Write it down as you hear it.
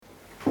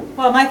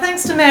Well, my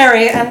thanks to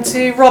Mary and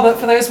to Robert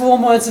for those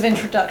warm words of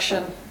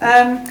introduction.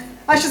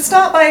 I should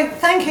start by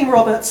thanking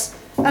Robert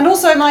and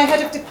also my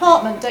head of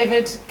department,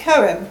 David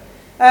Cohen,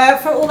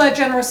 for all their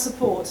generous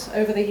support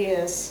over the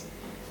years.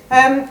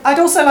 I'd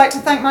also like to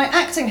thank my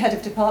acting head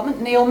of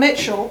department, Neil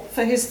Mitchell,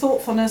 for his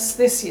thoughtfulness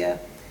this year.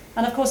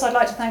 And of course, I'd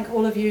like to thank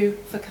all of you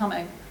for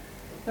coming.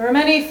 There are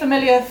many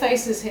familiar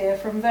faces here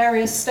from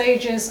various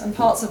stages and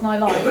parts of my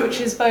life,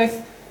 which is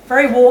both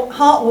very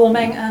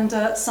heartwarming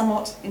and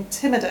somewhat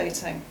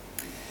intimidating.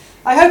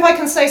 I hope I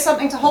can say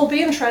something to hold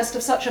the interest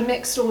of such a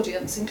mixed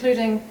audience,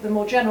 including the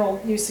more general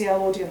UCL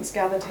audience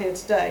gathered here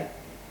today.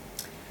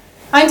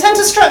 I intend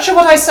to structure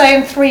what I say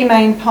in three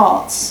main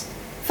parts.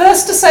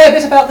 First, to say a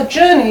bit about the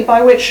journey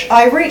by which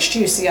I reached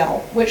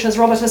UCL, which, as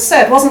Robert has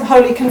said, wasn't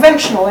wholly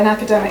conventional in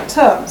academic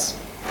terms.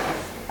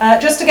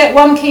 Just to get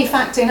one key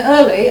fact in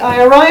early,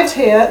 I arrived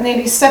here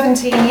nearly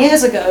 17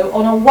 years ago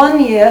on a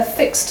one-year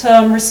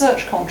fixed-term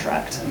research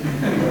contract.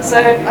 So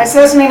I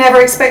certainly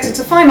never expected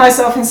to find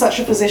myself in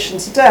such a position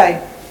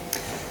today.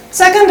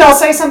 Second, I'll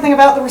say something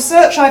about the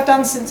research I've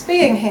done since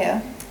being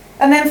here.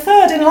 And then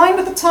third, in line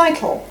with the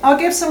title, I'll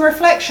give some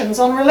reflections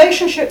on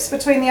relationships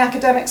between the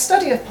academic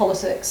study of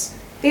politics,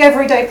 the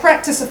everyday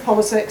practice of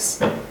politics,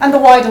 and the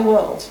wider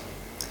world.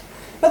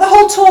 But the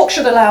whole talk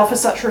should allow for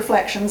such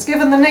reflections,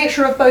 given the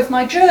nature of both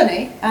my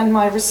journey and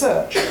my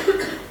research,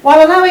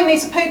 while allowing me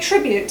to pay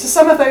tribute to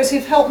some of those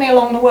who've helped me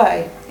along the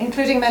way,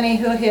 including many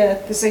who are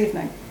here this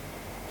evening.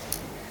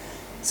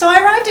 So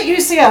I arrived at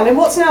UCL in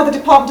what's now the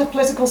Department of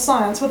Political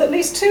Science with at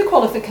least two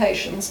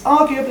qualifications,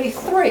 arguably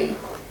three,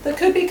 that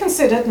could be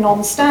considered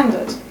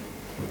non-standard.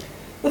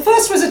 The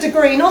first was a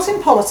degree not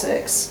in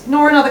politics,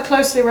 nor another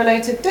closely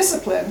related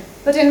discipline,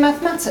 but in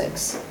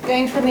mathematics,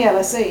 gained from the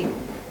LSE.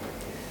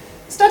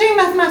 Studying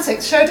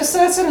mathematics showed a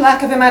certain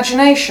lack of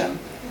imagination.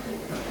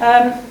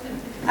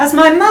 As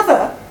my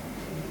mother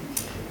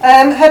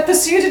had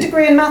pursued a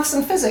degree in maths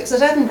and physics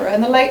at Edinburgh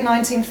in the late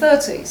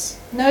 1930s,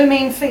 no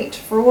mean feat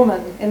for a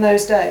woman in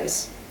those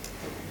days.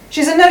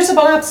 She's a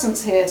notable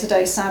absence here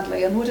today,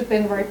 sadly, and would have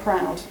been very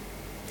proud.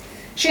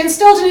 She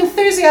instilled an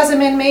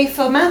enthusiasm in me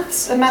for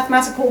maths and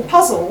mathematical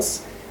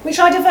puzzles, which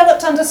I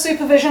developed under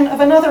supervision of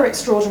another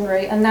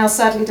extraordinary and now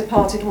sadly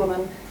departed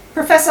woman,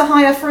 Professor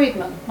Haya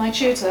Friedman, my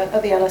tutor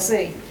at the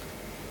LSE.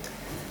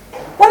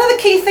 One of the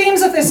key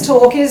themes of this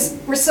talk is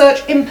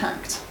research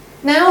impact,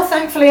 now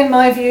thankfully in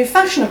my view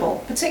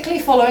fashionable,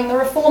 particularly following the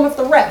reform of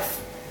the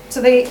REF. To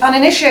the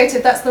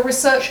uninitiated, that's the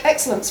Research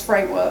Excellence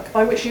Framework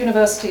by which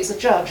universities are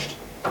judged.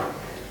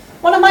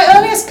 One of my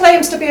earliest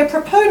claims to be a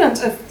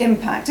proponent of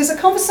impact is a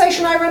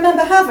conversation I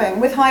remember having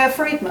with Haya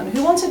Friedman,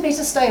 who wanted me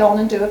to stay on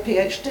and do a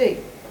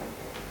PhD.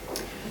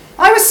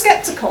 I was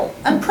sceptical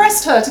and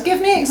pressed her to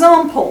give me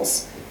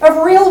examples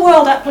of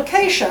real-world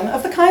application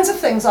of the kinds of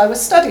things I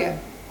was studying.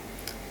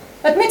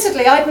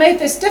 Admittedly, I'd made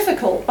this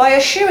difficult by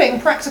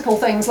eschewing practical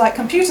things like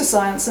computer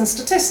science and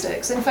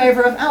statistics in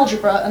favour of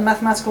algebra and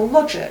mathematical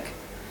logic.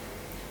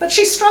 But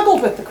she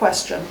struggled with the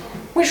question,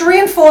 which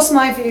reinforced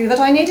my view that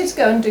I needed to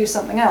go and do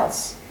something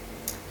else.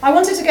 I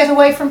wanted to get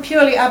away from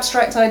purely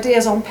abstract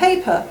ideas on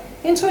paper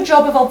into a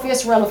job of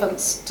obvious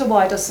relevance to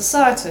wider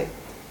society.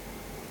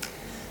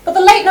 But the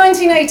late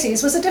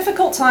 1980s was a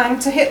difficult time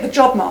to hit the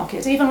job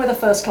market, even with a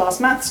first-class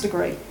maths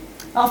degree.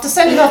 After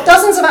sending off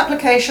dozens of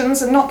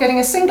applications and not getting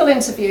a single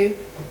interview,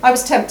 I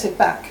was tempted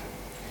back.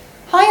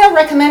 Haya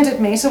recommended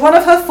me to one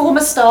of her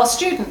former star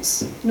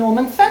students,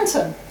 Norman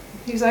Fenton,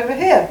 who's over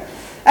here,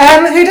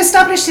 who'd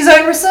established his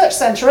own research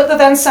centre at the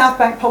then South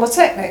Bank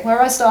Polytechnic, where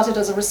I started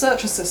as a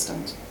research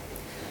assistant.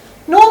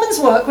 Norman's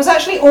work was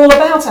actually all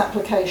about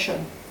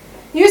application,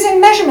 using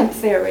measurement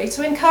theory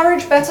to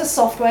encourage better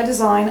software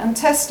design and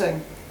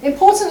testing,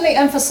 importantly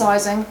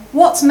emphasising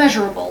what's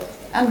measurable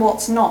and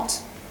what's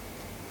not.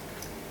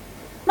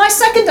 My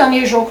second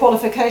unusual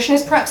qualification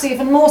is perhaps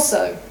even more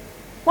so.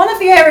 One of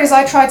the areas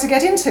I tried to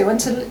get into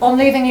on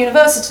leaving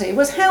university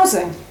was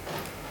housing.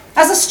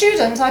 As a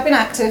student, I'd been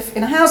active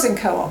in a housing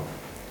co-op.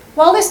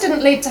 While this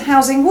didn't lead to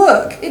housing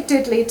work, it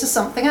did lead to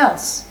something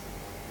else.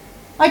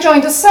 I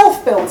joined a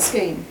self-build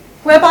scheme,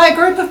 whereby a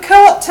group of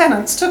co-op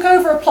tenants took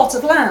over a plot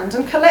of land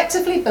and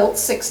collectively built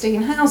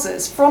 16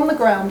 houses from the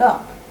ground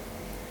up.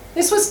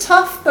 This was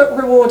tough but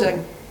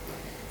rewarding.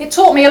 It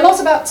taught me a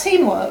lot about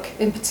teamwork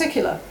in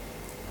particular.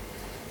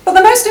 But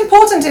the most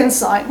important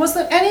insight was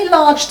that any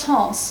large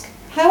task,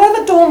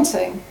 however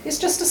daunting, is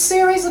just a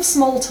series of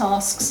small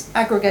tasks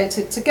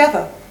aggregated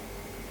together.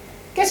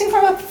 Getting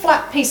from a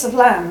flat piece of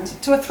land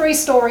to a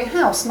 3-storey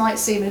house might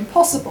seem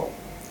impossible.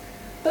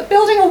 But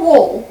building a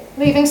wall,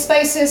 leaving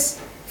spaces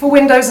for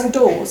windows and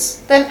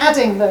doors, then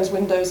adding those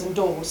windows and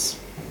doors.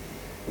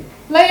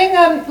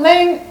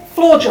 Laying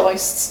floor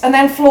joists and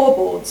then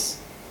floorboards,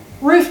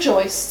 roof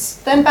joists,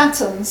 then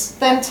battens,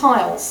 then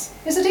tiles,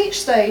 is at each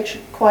stage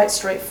quite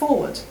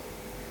straightforward.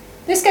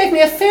 This gave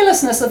me a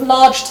fearlessness of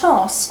large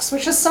tasks,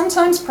 which has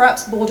sometimes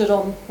perhaps bordered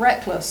on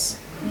reckless.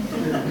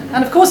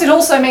 And of course it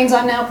also means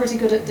I'm now pretty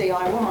good at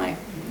DIY.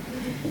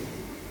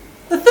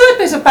 The third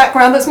bit of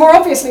background that's more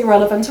obviously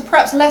relevant, and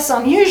perhaps less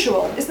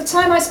unusual, is the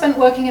time I spent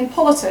working in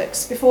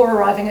politics before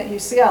arriving at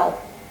UCL.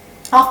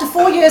 After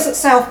 4 years at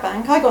South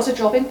Bank, I got a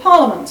job in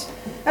Parliament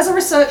as a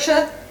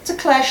researcher to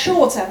Claire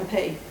Short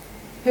MP,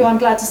 who I'm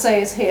glad to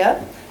say is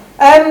here.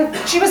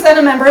 She was then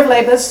a member of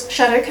Labour's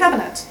shadow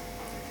cabinet.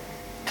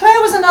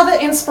 Claire was another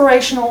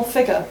inspirational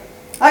figure.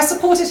 I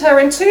supported her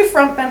in 2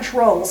 frontbench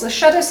roles as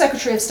Shadow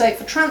Secretary of State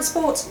for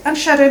Transport and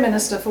Shadow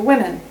Minister for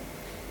Women.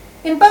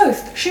 In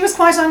both, she was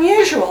quite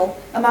unusual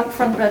among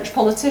frontbench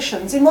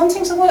politicians in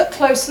wanting to work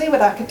closely with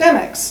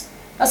academics,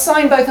 a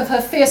sign both of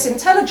her fierce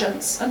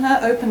intelligence and her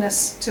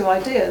openness to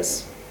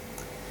ideas.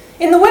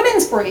 In the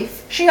Women's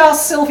Brief, she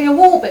asked Sylvia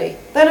Walby,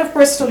 then of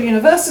Bristol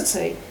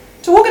University,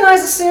 to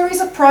organise a series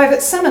of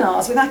private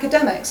seminars with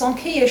academics on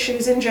key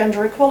issues in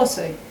gender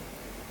equality.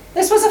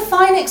 This was a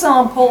fine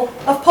example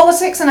of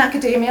politics and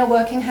academia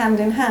working hand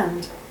in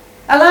hand,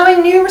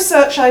 allowing new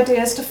research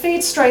ideas to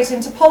feed straight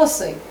into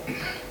policy.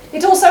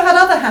 It also had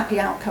other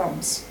happy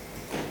outcomes.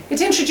 It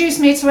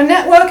introduced me to a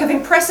network of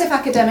impressive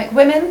academic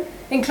women,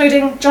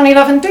 including Johnny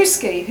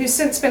Lewandowski, who's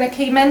since been a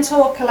key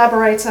mentor,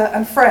 collaborator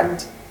and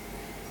friend.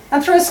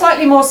 And through a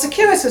slightly more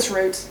circuitous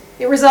route,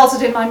 it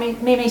resulted in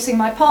me meeting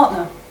my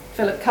partner,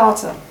 Philip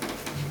Carter.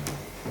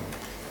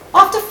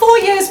 After 4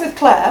 years with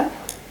Claire,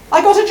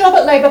 I got a job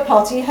at Labour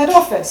Party head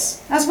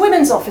office as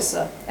Women's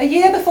Officer a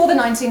year before the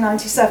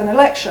 1997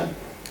 election.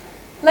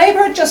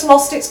 Labour had just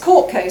lost its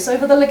court case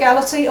over the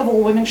legality of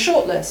all women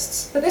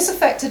shortlists, but this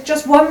affected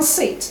just 1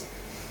 seat.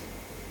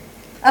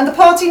 And the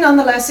party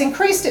nonetheless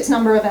increased its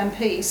number of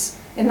MPs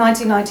in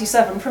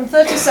 1997 from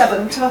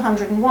 37 to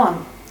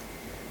 101.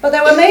 But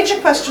there were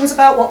major questions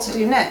about what to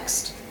do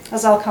next,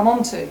 as I'll come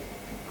on to.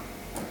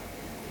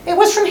 It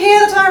was from here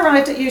that I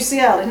arrived at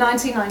UCL in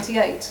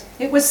 1998.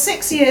 It was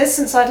 6 years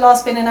since I'd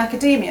last been in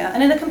academia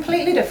and in a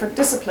completely different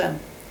discipline.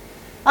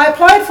 I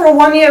applied for a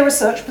 1-year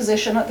research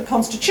position at the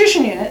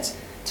Constitution Unit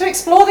to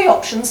explore the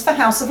options for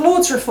House of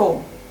Lords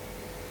reform.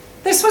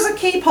 This was a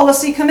key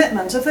policy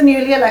commitment of the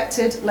newly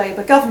elected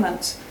Labour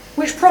government,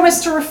 which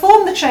promised to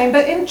reform the chamber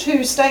in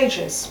 2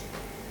 stages.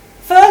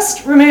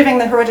 First, removing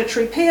the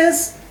hereditary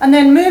peers, and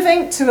then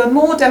moving to a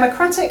more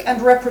democratic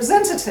and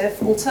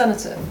representative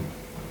alternative.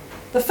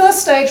 The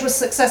first stage was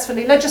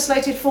successfully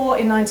legislated for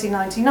in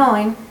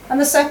 1999, and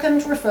the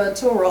second referred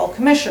to a Royal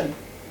Commission.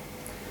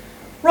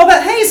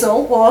 Robert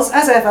Hazel was,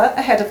 as ever,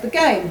 ahead of the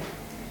game.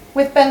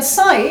 With Ben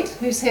Said,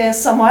 who's here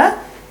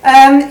somewhere,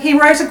 he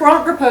wrote a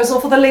grant proposal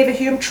for the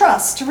Leverhulme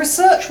Trust to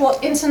research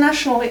what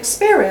international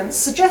experience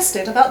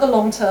suggested about the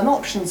long-term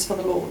options for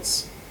the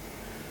Lords.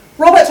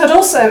 Robert had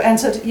also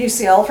entered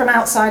UCL from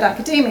outside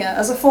academia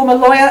as a former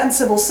lawyer and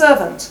civil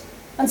servant,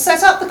 and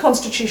set up the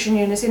Constitution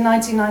Unit in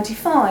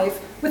 1995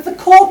 with the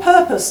core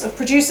purpose of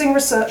producing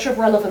research of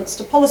relevance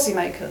to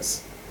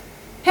policymakers.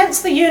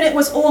 Hence the unit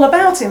was all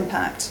about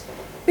impact,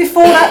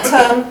 before that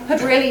term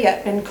had really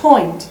yet been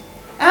coined,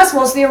 as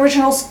was the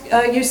original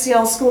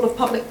UCL School of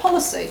Public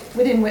Policy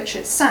within which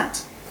it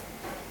sat.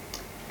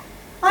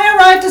 I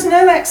arrived as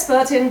no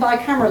expert in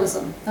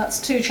bicameralism, that's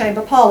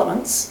 2-chamber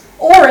parliaments,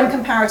 or in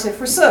comparative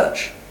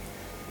research.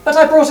 But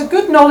I brought a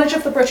good knowledge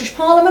of the British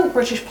Parliament,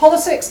 British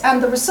politics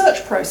and the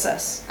research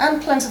process,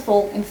 and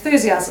plentiful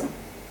enthusiasm.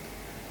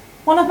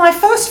 One of my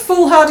first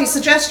foolhardy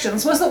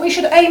suggestions was that we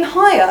should aim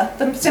higher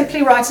than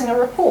simply writing a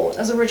report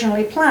as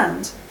originally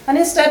planned, and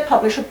instead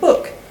publish a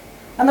book,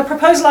 and the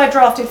proposal I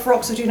drafted for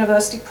Oxford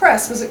University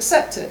Press was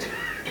accepted.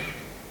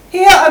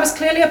 Here I was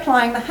clearly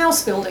applying the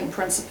house building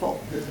principle.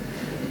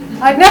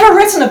 I'd never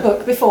written a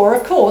book before,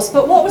 of course,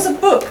 but what was a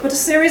book but a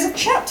series of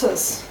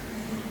chapters?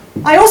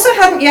 I also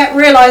hadn't yet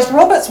realised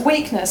Robert's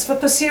weakness for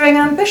pursuing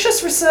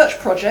ambitious research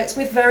projects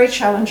with very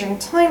challenging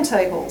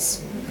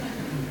timetables.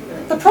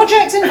 The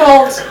project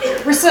involved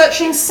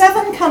researching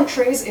 7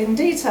 countries in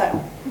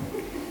detail.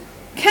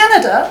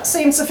 Canada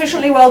seemed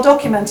sufficiently well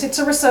documented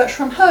to research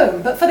from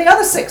home, but for the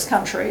other 6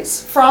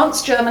 countries,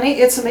 France, Germany,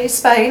 Italy,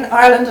 Spain,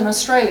 Ireland and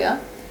Australia,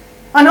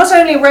 I not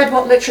only read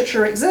what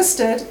literature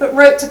existed, but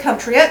wrote to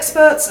country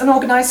experts and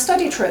organised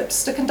study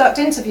trips to conduct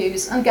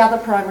interviews and gather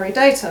primary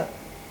data.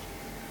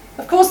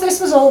 Of course, this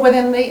was all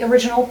within the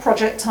original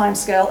project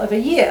timescale of a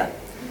year,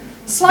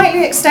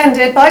 slightly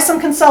extended by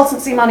some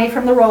consultancy money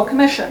from the Royal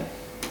Commission.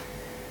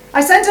 I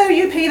sent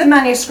OUP the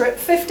manuscript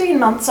 15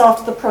 months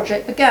after the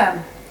project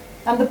began,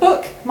 and the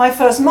book, my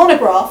first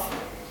monograph,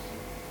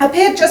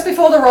 appeared just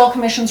before the Royal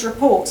Commission's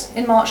report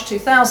in March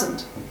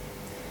 2000.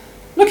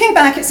 Looking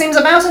back, it seems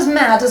about as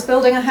mad as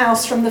building a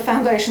house from the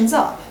foundations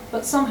up,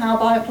 but somehow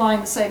by applying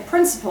the same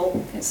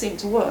principle, it seemed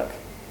to work.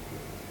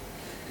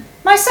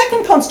 My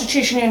second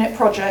Constitution Unit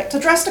project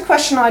addressed a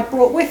question I'd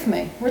brought with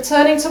me,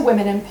 returning to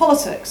women in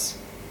politics.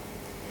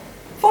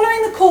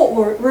 Following the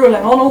court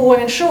ruling on all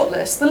women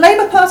shortlists, the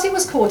Labour Party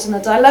was caught in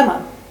a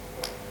dilemma.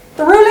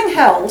 The ruling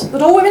held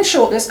that all women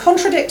shortlists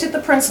contradicted the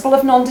principle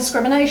of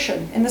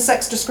non-discrimination in the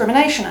Sex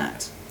Discrimination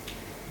Act.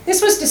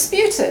 This was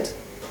disputed,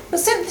 but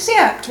since the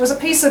Act was a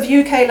piece of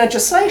UK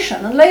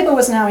legislation and Labour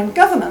was now in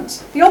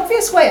government, the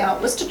obvious way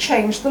out was to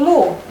change the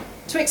law,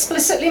 to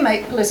explicitly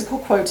make political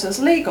quotas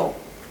legal.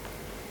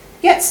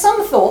 Yet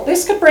some thought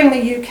this could bring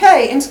the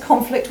UK into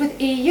conflict with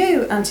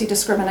EU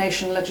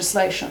anti-discrimination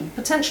legislation,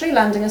 potentially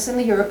landing us in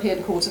the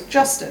European Court of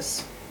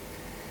Justice.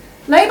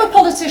 Labour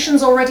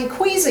politicians already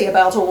queasy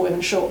about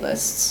all-women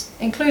shortlists,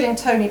 including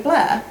Tony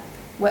Blair,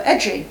 were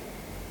edgy.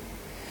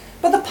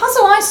 But the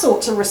puzzle I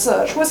sought to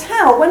research was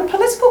how, when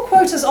political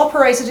quotas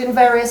operated in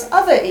various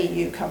other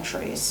EU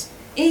countries,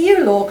 EU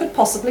law could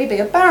possibly be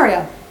a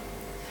barrier.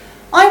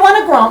 I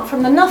won a grant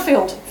from the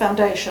Nuffield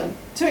Foundation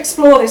to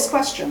explore this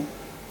question.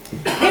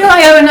 Here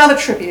I owe another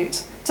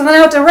tribute to the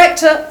now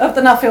director of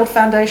the Nuffield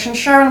Foundation,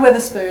 Sharon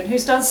Witherspoon,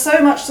 who's done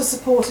so much to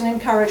support and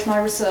encourage my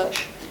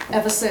research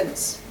ever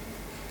since.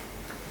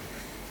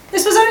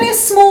 This was only a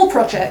small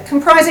project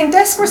comprising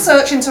desk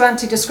research into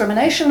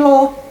anti-discrimination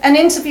law and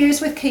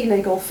interviews with key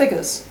legal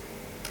figures.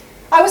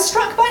 I was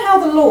struck by how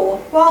the law,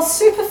 while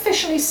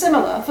superficially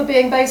similar for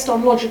being based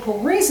on logical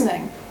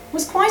reasoning,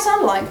 was quite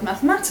unlike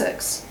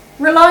mathematics,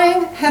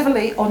 relying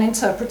heavily on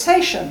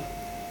interpretation.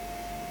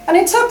 And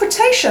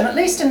interpretation, at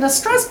least in the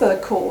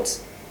Strasbourg court,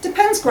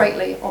 depends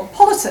greatly on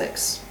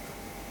politics.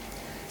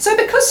 So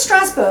because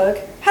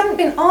Strasbourg hadn't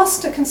been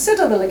asked to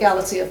consider the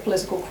legality of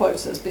political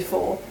quotas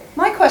before,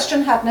 my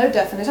question had no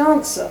definite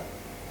answer.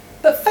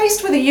 But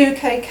faced with a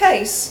UK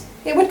case,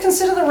 it would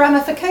consider the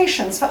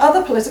ramifications for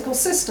other political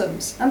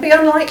systems and be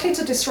unlikely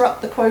to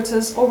disrupt the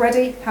quotas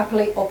already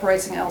happily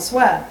operating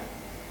elsewhere.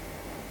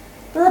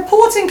 The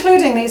report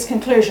including these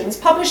conclusions,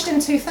 published in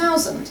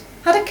 2000,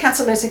 had a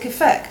catalytic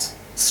effect,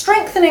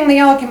 strengthening the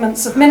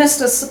arguments of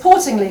ministers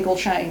supporting legal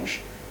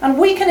change and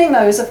weakening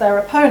those of their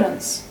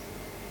opponents.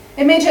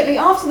 Immediately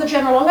after the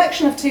general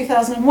election of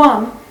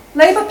 2001,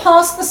 Labour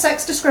passed the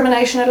Sex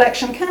Discrimination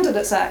Election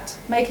Candidates Act,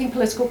 making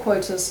political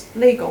quotas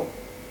legal.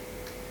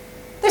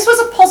 This was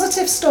a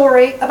positive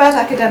story about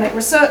academic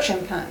research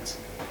impact,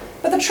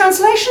 but the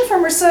translation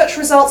from research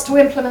results to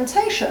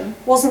implementation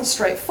wasn't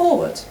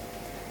straightforward.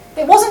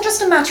 It wasn't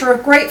just a matter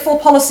of grateful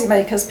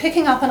policymakers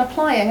picking up and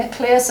applying a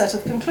clear set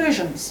of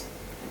conclusions.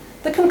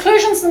 The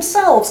conclusions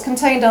themselves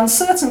contained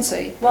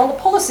uncertainty, while the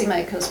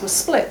policymakers were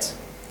split.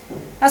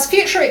 As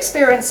future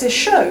experiences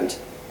showed,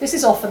 this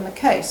is often the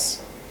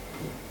case.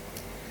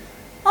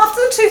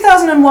 After the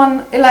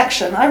 2001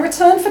 election, I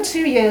returned for 2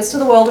 years to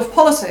the world of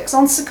politics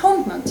on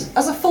secondment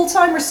as a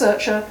full-time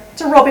researcher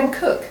to Robin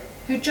Cook,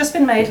 who'd just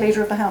been made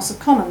Leader of the House of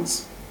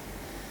Commons.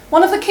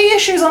 One of the key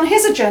issues on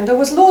his agenda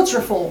was Lords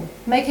reform,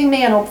 making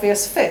me an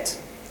obvious fit.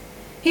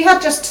 He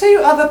had just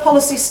 2 other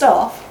policy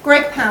staff,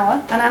 Greg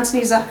Power and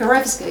Anthony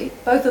Zakharevsky,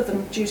 both of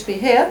them due to be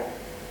here,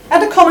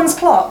 and a Commons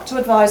clerk to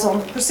advise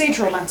on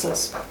procedural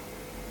matters.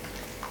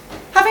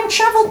 Having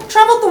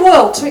travelled the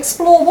world to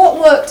explore what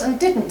worked and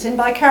didn't in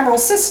bicameral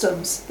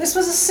systems, this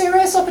was a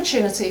serious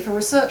opportunity for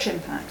research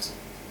impact.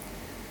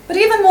 But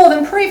even more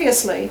than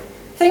previously,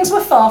 things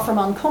were far from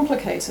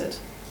uncomplicated.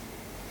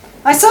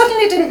 I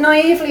certainly didn't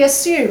naively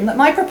assume that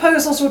my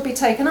proposals would be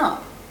taken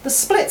up. The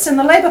splits in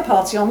the Labour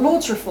Party on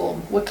Lords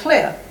reform were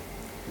clear.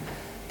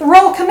 The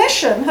Royal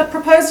Commission had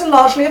proposed a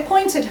largely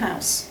appointed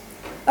House,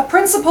 a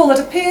principle that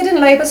appeared in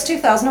Labour's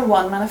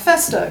 2001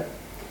 manifesto.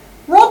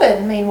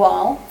 Robin,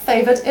 meanwhile,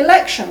 favoured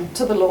election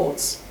to the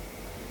Lords.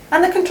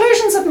 And the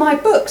conclusions of my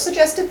book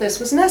suggested this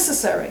was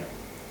necessary.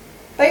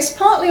 Based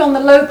partly on the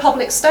low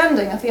public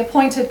standing of the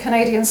appointed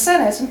Canadian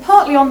Senate and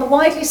partly on the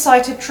widely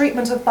cited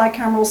treatment of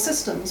bicameral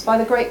systems by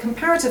the great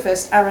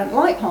comparativist Arendt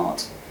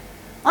Leiphart,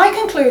 I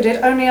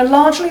concluded only a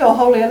largely or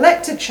wholly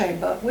elected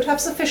chamber would have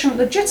sufficient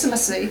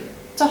legitimacy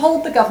to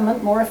hold the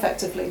government more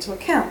effectively to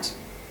account.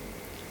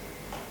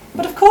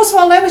 But of course,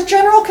 while there was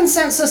general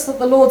consensus that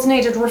the Lords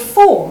needed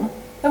reform,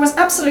 there was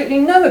absolutely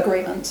no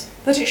agreement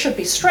that it should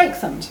be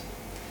strengthened.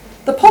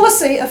 The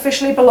policy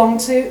officially belonged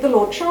to the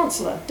Lord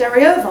Chancellor,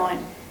 Derry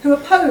Irvine, who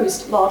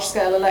opposed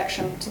large-scale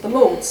election to the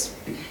Lords.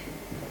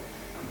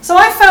 So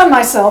I found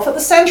myself at the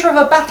centre of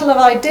a battle of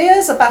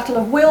ideas, a battle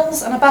of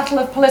wills, and a battle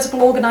of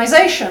political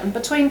organisation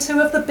between 2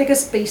 of the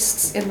biggest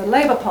beasts in the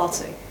Labour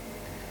Party.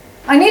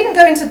 I needn't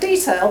go into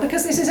detail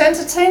because this is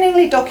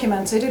entertainingly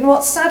documented in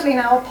what's sadly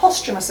now a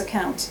posthumous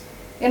account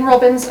in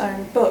Robin's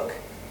own book.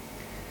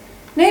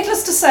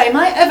 Needless to say,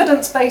 my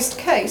evidence-based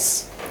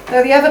case,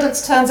 though the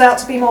evidence turns out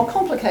to be more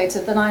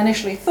complicated than I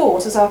initially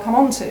thought, as I'll come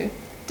on to,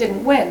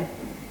 didn't win.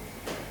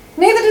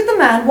 Neither did the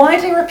man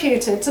widely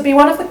reputed to be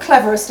one of the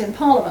cleverest in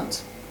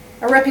Parliament,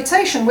 a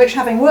reputation which,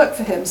 having worked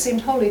for him,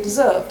 seemed wholly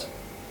deserved.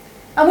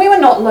 And we were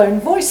not lone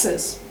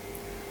voices.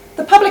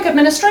 The Public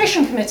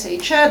Administration Committee,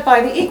 chaired by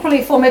the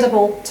equally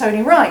formidable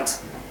Tony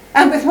Wright,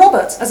 and with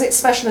Robert as its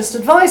specialist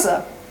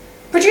advisor,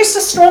 produced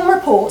a strong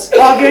report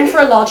arguing for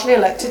a largely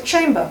elected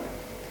chamber.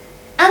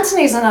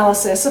 Anthony's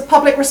analysis of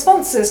public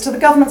responses to the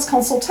government's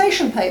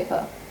consultation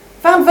paper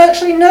found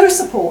virtually no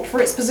support for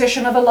its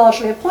position of a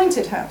largely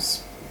appointed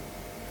House.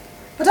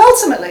 But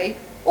ultimately,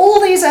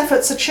 all these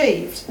efforts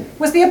achieved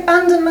was the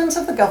abandonment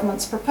of the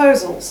government's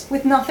proposals,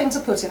 with nothing to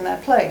put in their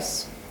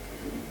place.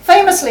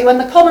 Famously, when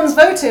the Commons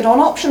voted on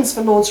options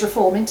for Lords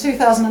reform in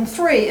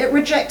 2003, it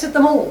rejected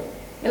them all,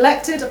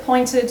 elected,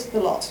 appointed, the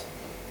lot.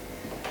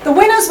 The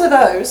winners were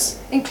those,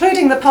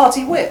 including the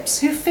party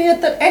whips, who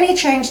feared that any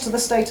change to the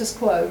status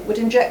quo would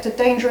inject a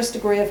dangerous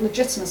degree of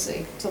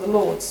legitimacy to the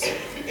Lords.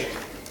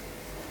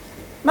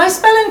 My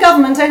spell in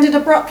government ended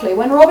abruptly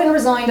when Robin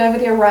resigned over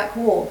the Iraq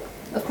War.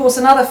 Of course,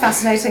 another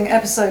fascinating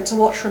episode to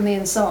watch from the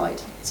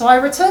inside. So I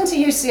returned to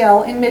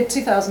UCL in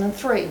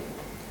mid-2003.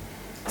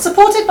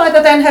 Supported by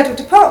the then head of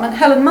department,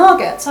 Helen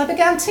Margetts, I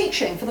began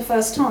teaching for the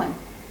first time.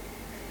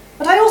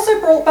 But I also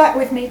brought back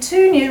with me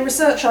two new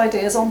research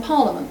ideas on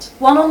Parliament,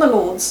 one on the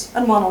Lords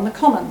and one on the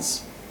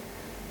Commons.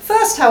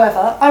 First,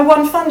 however, I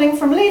won funding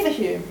from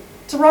Leverhulme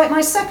to write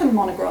my second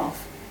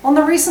monograph on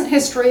the recent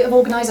history of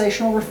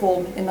organisational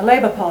reform in the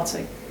Labour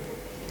Party.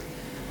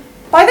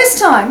 By this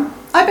time,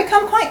 I'd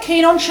become quite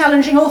keen on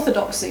challenging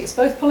orthodoxies,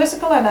 both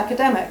political and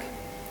academic.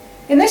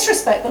 In this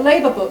respect, the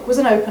Labour book was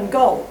an open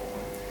goal.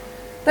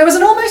 There was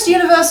an almost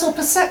universal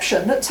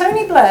perception that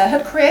Tony Blair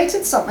had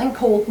created something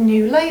called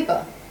New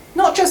Labour,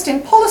 not just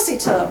in policy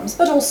terms,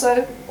 but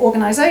also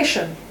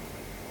organisation.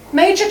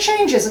 Major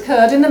changes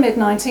occurred in the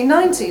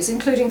mid-1990s,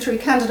 including through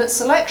candidate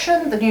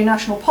selection, the new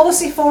National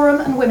Policy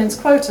Forum, and women's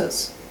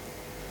quotas.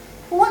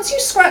 But once you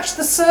scratched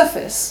the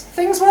surface,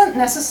 things weren't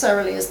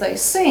necessarily as they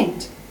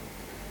seemed.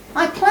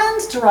 I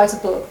planned to write a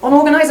book on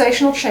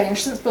organisational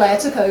change since Blair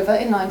took over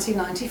in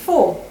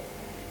 1994,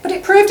 but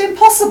it proved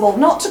impossible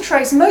not to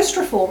trace most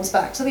reforms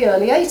back to the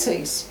early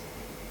 80s.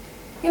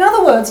 In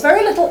other words,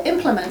 very little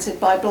implemented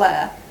by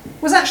Blair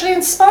was actually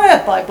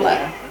inspired by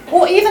Blair,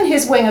 or even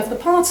his wing of the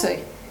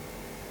party.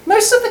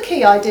 Most of the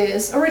key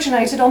ideas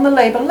originated on the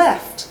Labour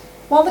left,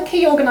 while the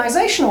key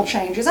organisational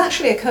changes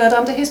actually occurred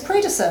under his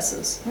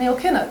predecessors, Neil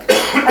Kinnock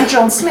and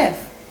John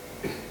Smith.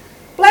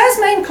 Blair's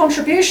main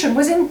contribution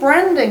was in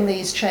branding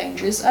these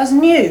changes as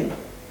new,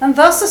 and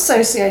thus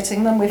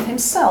associating them with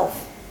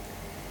himself.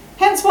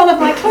 Hence, one of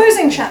my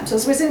closing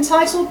chapters was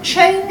entitled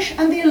Change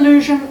and the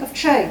Illusion of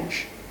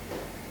Change,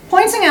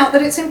 pointing out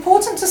that it's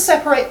important to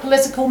separate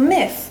political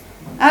myth,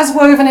 as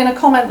woven in a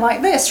comment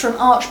like this from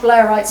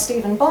arch-Blairite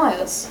Stephen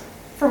Byers,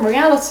 from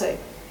reality.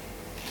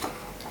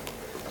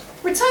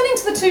 Returning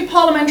to the two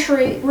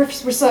parliamentary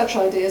research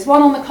ideas,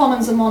 one on the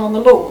Commons and one on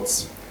the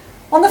Lords.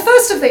 On the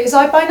first of these,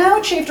 I'd by now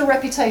achieved a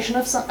reputation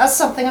as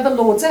something of a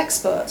Lords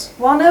expert,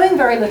 while knowing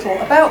very little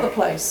about the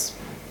place.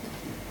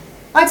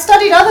 I'd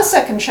studied other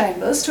second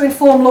chambers to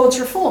inform Lords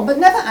reform, but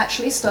never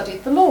actually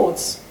studied the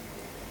Lords.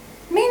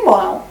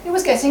 Meanwhile, it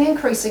was getting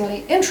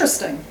increasingly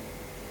interesting.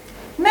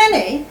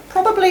 Many,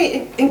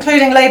 probably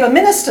including Labour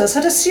ministers,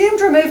 had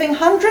assumed removing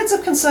hundreds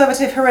of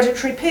Conservative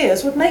hereditary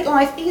peers would make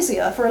life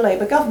easier for a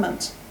Labour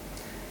government.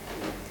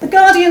 The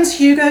Guardian's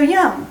Hugo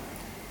Young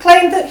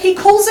claimed that he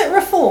calls it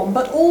reform,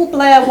 but all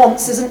Blair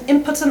wants is an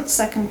impotent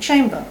second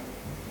chamber.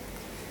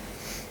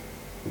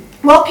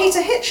 While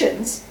Peter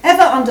Hitchens,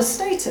 ever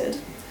understated,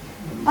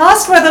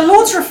 asked whether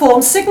Lords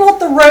reform signalled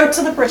the road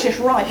to the British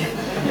Reich.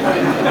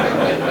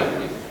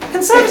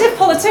 Conservative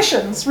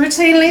politicians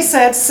routinely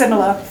said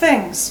similar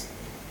things.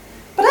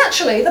 But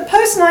actually, the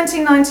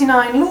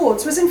post-1999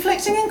 Lords was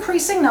inflicting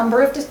increasing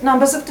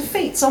numbers of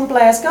defeats on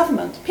Blair's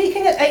government,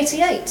 peaking at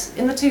 88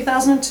 in the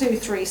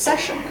 2002-03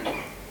 session.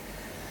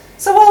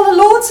 So while the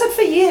Lords had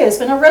for years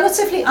been a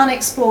relatively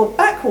unexplored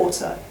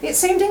backwater, it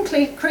seemed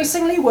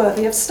increasingly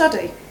worthy of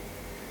study.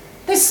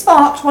 This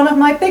sparked one of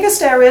my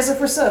biggest areas of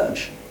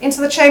research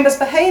into the Chamber's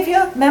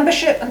behaviour,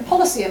 membership and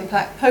policy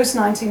impact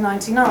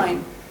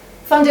post-1999,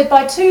 funded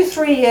by 2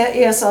 3-year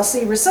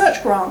ESRC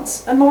research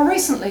grants, and more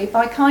recently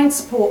by kind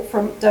support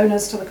from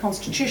donors to the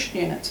Constitution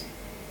Unit.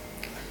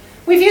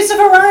 We've used a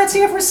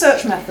variety of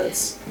research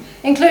methods,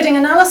 including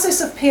analysis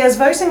of peers'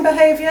 voting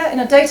behaviour in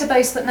a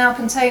database that now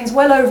contains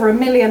well over 1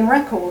 million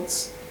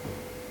records,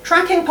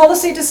 tracking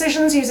policy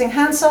decisions using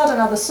Hansard and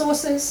other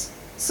sources,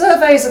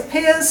 surveys of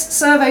peers,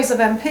 surveys of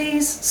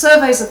MPs,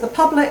 surveys of the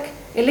public,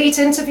 elite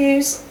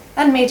interviews,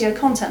 and media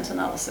content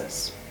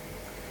analysis.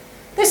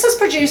 This has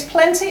produced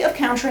plenty of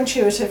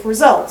counterintuitive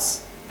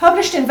results,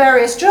 published in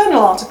various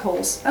journal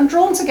articles and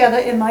drawn together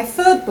in my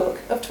third book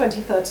of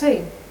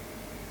 2013.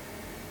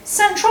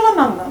 Central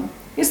among them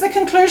is the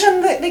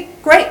conclusion that the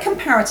great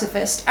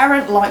comparativist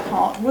Arendt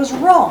Leiphart was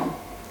wrong.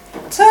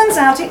 Turns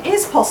out it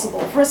is possible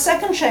for a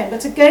second chamber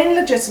to gain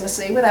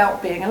legitimacy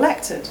without being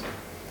elected.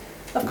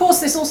 Of course,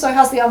 this also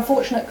has the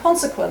unfortunate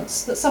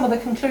consequence that some of the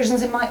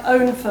conclusions in my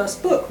own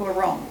first book were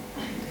wrong.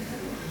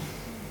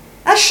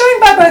 As shown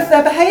by both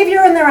their behaviour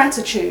and their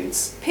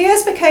attitudes,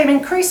 peers became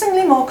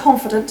increasingly more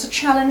confident to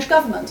challenge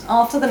government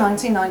after the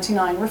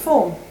 1999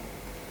 reform.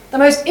 The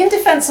most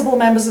indefensible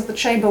members of the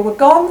chamber were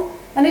gone,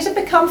 and it had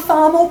become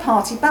far more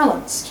party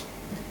balanced.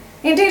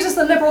 Indeed, as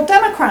the Liberal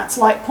Democrats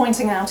like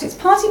pointing out, its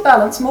party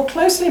balance more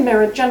closely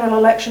mirrored general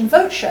election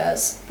vote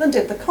shares than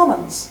did the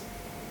Commons,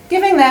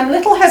 giving them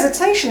little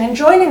hesitation in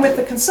joining with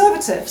the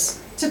Conservatives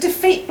to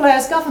defeat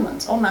Blair's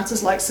government on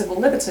matters like civil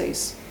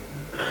liberties.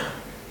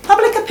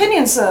 Public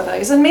opinion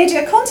surveys and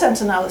media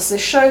content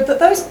analysis showed that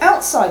those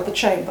outside the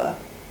chamber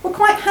were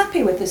quite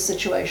happy with this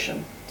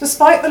situation,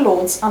 despite the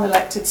Lords'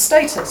 unelected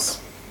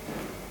status.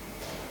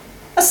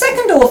 A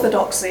second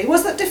orthodoxy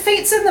was that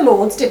defeats in the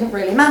Lords didn't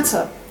really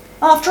matter.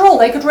 After all,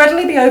 they could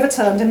readily be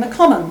overturned in the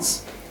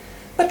Commons.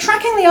 But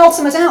tracking the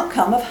ultimate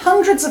outcome of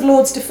hundreds of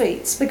Lords'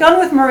 defeats, begun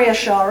with Maria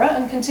Schara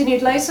and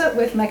continued later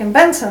with Megan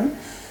Benton,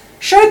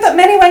 showed that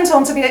many went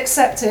on to be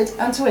accepted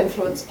and to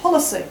influence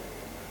policy.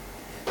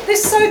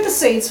 This sowed the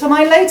seeds for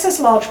my latest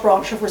large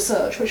branch of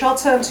research, which I'll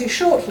turn to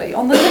shortly,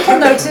 on the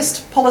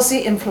little-noticed policy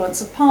influence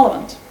of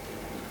Parliament.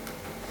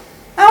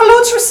 Our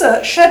Lords'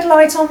 research shed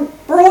light on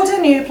broader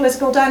new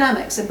political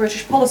dynamics in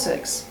British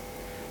politics,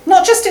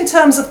 not just in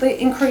terms of the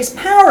increased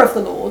power of the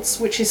Lords,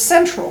 which is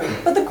central,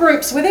 but the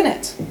groups within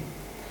it.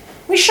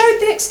 We showed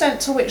the extent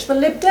to which the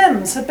Lib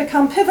Dems had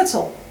become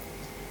pivotal.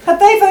 Had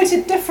they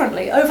voted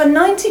differently, over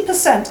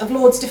 90% of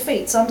Lords'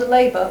 defeats under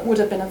Labour would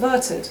have been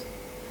averted.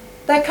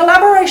 Their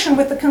collaboration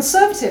with the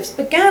Conservatives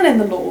began in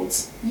the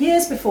Lords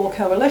years before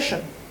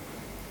coalition.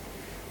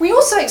 We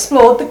also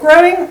explored the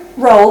growing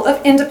role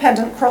of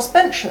independent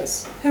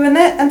crossbenchers, who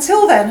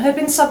until then had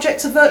been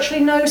subject to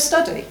virtually no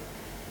study,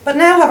 but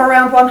now have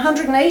around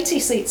 180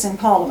 seats in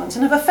Parliament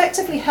and have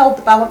effectively held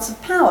the balance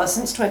of power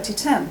since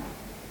 2010.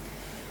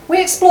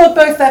 We explored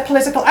both their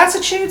political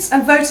attitudes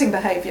and voting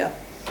behaviour,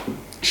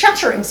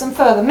 shattering some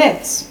further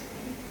myths.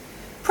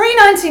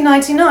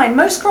 Pre-1999,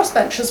 most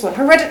crossbenchers were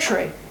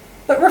hereditary,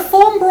 but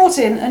reform brought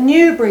in a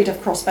new breed of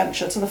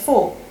crossbencher to the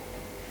fore.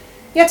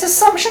 Yet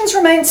assumptions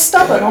remained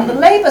stubborn on the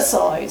Labour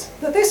side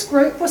that this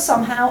group were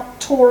somehow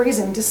Tories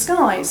in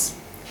disguise.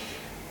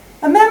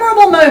 A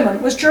memorable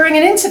moment was during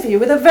an interview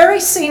with a very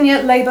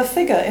senior Labour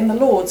figure in the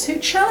Lords who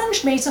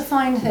challenged me to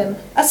find him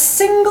a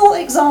single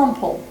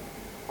example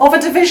of a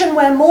division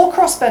where more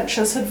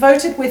crossbenchers had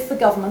voted with the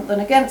government than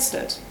against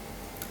it.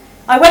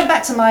 I went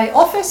back to my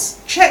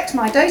office, checked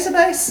my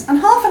database, and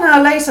half an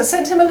hour later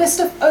sent him a list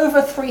of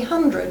over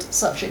 300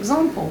 such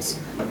examples.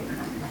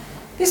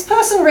 This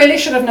person really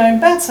should have known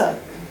better,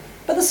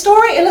 but the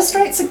story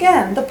illustrates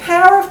again the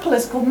power of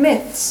political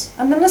myths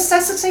and the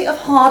necessity of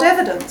hard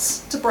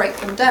evidence to break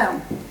them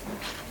down.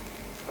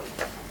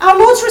 Our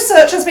Lords'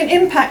 research has been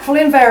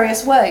impactful in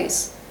various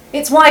ways.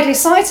 It's widely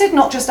cited,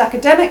 not just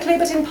academically,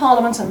 but in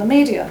Parliament and the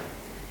media.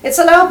 It's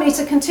allowed me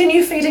to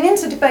continue feeding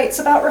into debates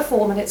about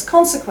reform and its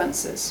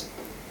consequences.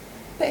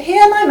 But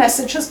here my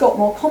message has got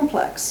more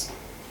complex.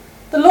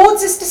 The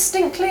Lords is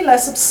distinctly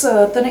less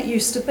absurd than it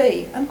used to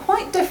be, and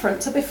quite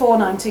different to before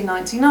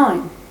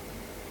 1999.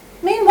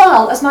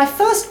 Meanwhile, as my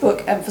first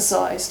book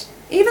emphasised,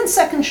 even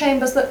second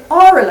chambers that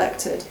are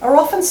elected are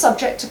often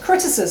subject to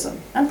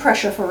criticism and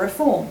pressure for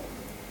reform.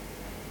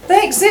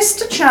 They exist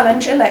to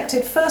challenge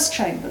elected first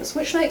chambers,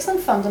 which makes them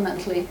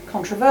fundamentally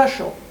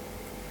controversial.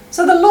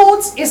 So the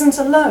Lords isn't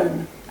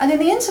alone, and in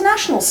the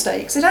international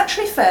stakes it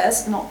actually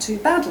fares not too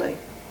badly.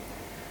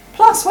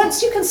 Plus,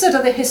 once you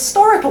consider the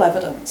historical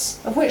evidence,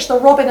 of which the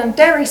Robin and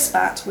Derry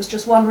spat was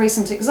just one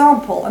recent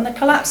example, and the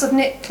collapse of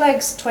Nick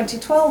Clegg's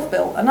 2012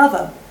 bill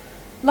another,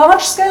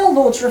 large-scale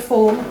Lords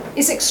reform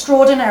is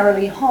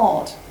extraordinarily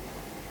hard.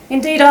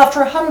 Indeed, after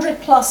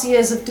 100+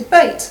 years of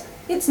debate,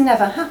 it's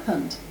never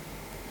happened.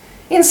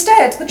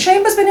 Instead, the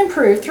Chamber's been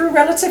improved through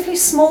relatively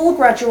small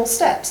gradual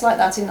steps like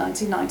that in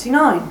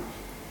 1999.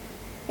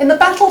 In the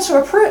battle to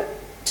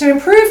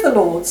improve the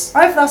Lords,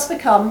 I've thus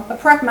become a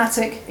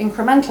pragmatic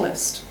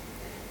incrementalist.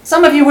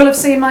 Some of you will have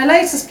seen my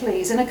latest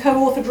pleas in a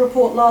co-authored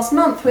report last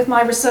month with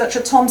my researcher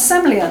Tom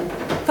Semlian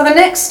for the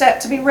next step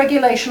to be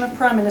regulation of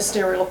prime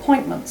ministerial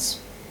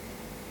appointments.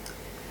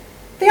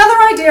 The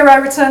other idea I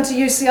returned to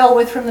UCL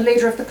with from the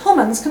Leader of the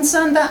Commons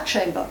concerned that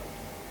chamber.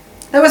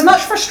 There was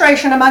much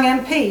frustration among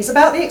MPs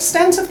about the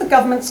extent of the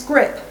government's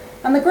grip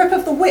and the grip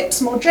of the whips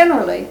more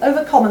generally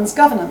over Commons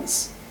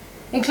governance,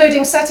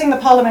 including setting the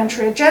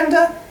parliamentary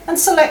agenda and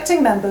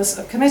selecting members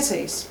of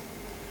committees.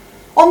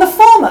 On the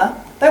former,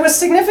 there was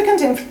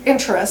significant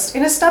interest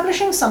in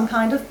establishing some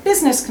kind of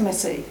business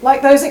committee,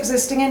 like those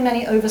existing in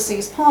many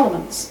overseas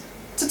parliaments,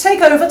 to take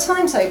over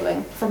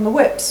timetabling from the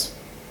whips.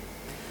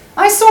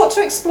 I sought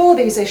to explore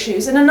these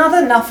issues in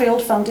another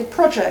Nuffield-funded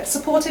project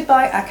supported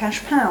by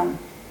Akash Pown.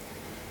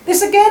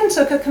 This again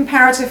took a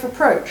comparative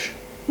approach,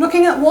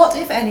 looking at what,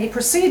 if any,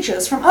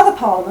 procedures from other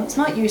parliaments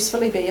might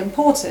usefully be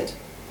imported.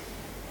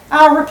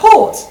 Our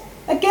report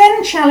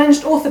again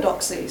challenged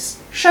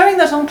orthodoxies, showing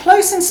that on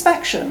close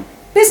inspection,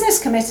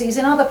 business committees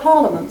in other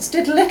parliaments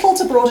did little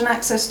to broaden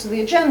access to the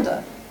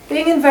agenda,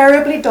 being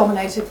invariably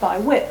dominated by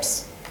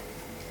whips.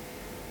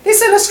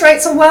 This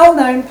illustrates a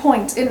well-known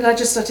point in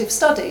legislative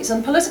studies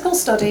and political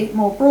study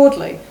more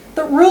broadly,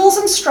 that rules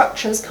and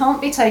structures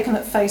can't be taken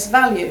at face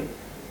value.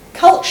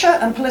 Culture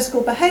and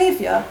political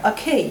behaviour are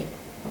key.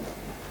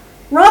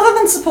 Rather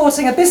than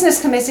supporting a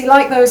business committee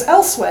like those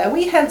elsewhere,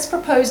 we hence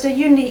proposed a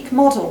unique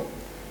model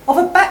of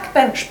a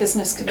backbench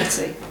business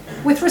committee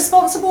with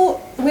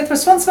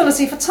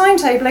responsibility for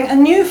timetabling a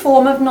new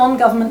form of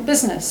non-government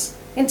business,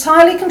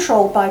 entirely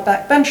controlled by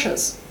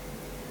backbenchers.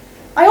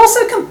 I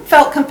also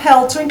felt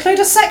compelled to include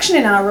a section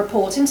in our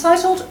report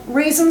entitled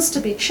Reasons to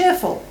be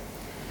Cheerful,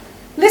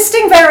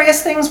 listing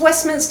various things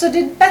Westminster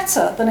did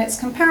better than its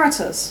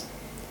comparators.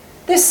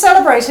 This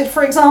celebrated,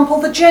 for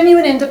example, the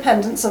genuine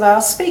independence of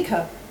our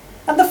Speaker,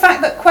 and the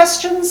fact that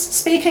questions,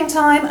 speaking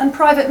time and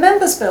private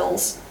members'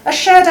 bills are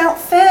shared out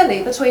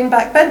fairly between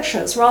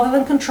backbenchers rather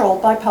than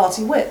controlled by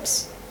party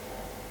whips.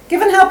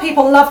 Given how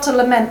people love to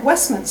lament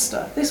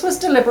Westminster, this was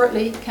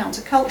deliberately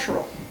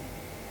countercultural.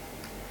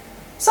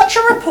 Such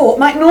a report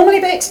might normally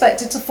be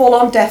expected to fall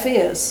on deaf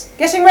ears.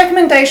 Getting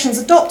recommendations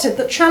adopted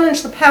that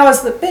challenged the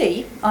powers that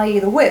be, i.e.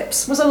 the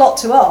whips, was a lot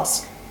to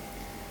ask.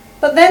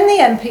 But then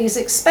the MP's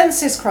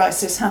expenses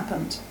crisis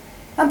happened,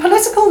 and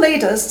political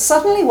leaders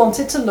suddenly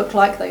wanted to look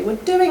like they were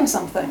doing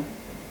something.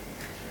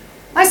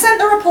 I sent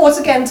the report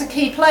again to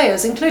key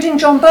players, including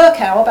John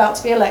Bercow, about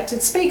to be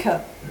elected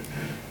Speaker.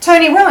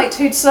 Tony Wright,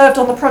 who'd served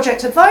on the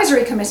Project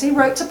Advisory Committee,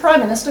 wrote to Prime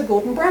Minister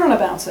Gordon Brown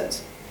about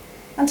it.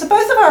 And to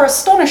both of our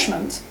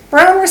astonishment,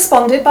 Brown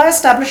responded by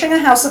establishing a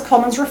House of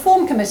Commons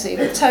Reform Committee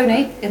with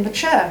Tony in the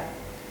chair.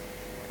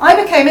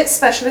 I became its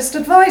specialist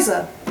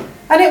advisor,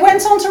 and it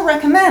went on to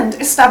recommend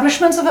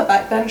establishment of a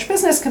backbench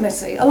business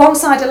committee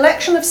alongside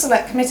election of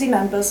select committee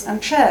members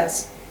and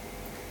chairs.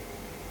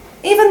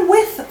 Even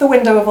with the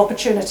window of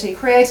opportunity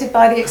created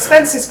by the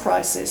expenses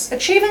crisis,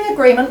 achieving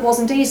agreement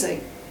wasn't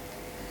easy.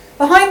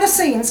 Behind the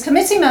scenes,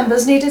 committee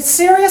members needed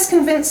serious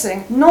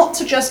convincing not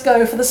to just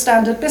go for the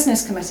standard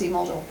business committee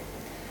model.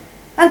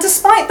 And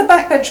despite the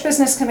Backbench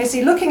Business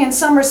Committee looking in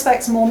some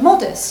respects more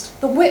modest,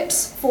 the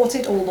whips fought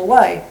it all the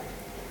way.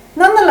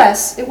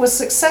 Nonetheless, it was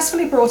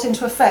successfully brought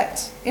into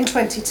effect in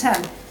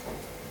 2010.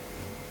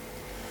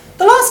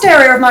 The last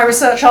area of my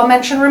research I'll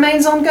mention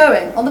remains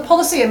ongoing, on the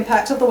policy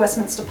impact of the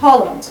Westminster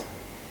Parliament.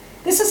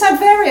 This has had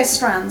various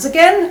strands,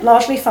 again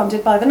largely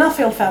funded by the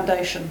Nuffield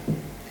Foundation.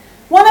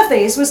 One of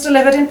these was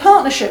delivered in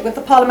partnership with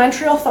the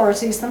parliamentary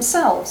authorities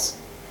themselves.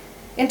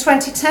 In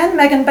 2010,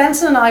 Megan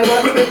Benton and I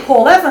worked with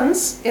Paul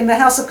Evans in the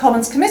House of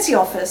Commons Committee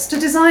Office to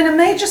design a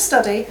major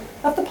study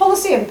of the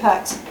policy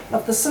impact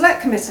of the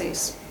select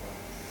committees.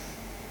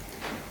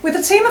 With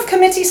a team of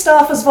committee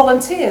staff as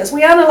volunteers,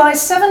 we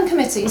analysed 7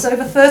 committees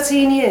over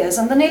 13 years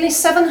and the nearly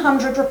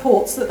 700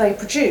 reports that they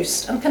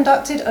produced, and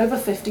conducted over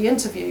 50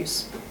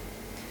 interviews.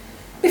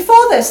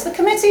 Before this, the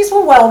committees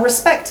were well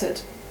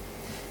respected,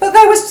 but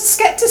there was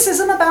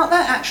scepticism about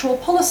their actual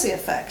policy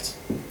effect.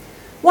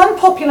 One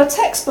popular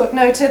textbook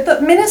noted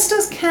that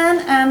ministers can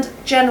and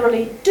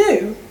generally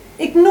do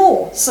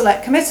ignore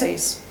select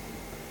committees,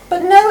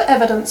 but no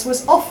evidence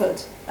was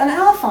offered, and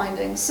our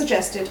findings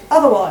suggested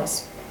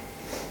otherwise.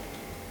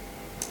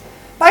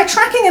 By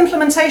tracking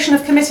implementation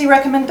of committee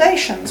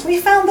recommendations,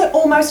 we found that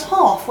almost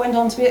half went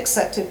on to be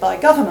accepted by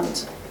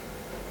government.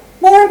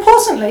 More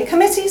importantly,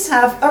 committees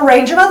have a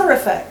range of other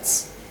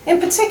effects,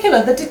 in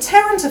particular the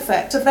deterrent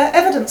effect of their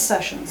evidence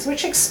sessions,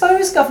 which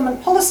expose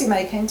government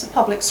policymaking to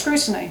public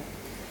scrutiny.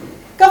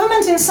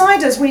 Government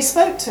insiders we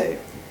spoke to,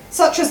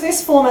 such as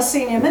this former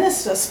senior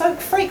minister, spoke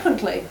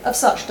frequently of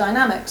such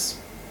dynamics.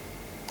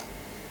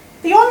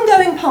 The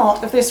ongoing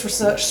part of this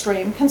research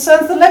stream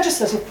concerns the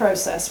legislative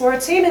process, where a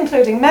team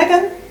including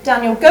Megan,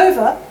 Daniel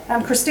Gover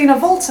and Christina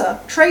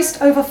Volta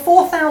traced over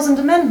 4,000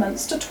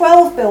 amendments to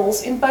 12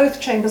 bills in both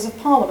chambers of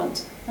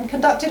Parliament and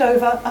conducted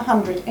over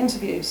 100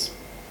 interviews.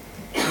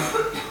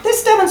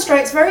 This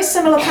demonstrates very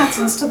similar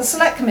patterns to the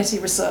Select Committee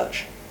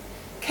research.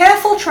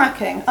 Careful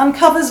tracking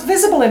uncovers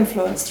visible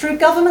influence through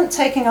government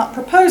taking up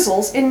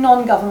proposals in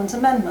non-government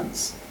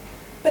amendments,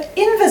 but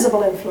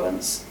invisible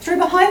influence through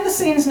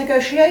behind-the-scenes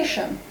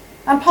negotiation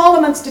and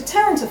Parliament's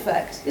deterrent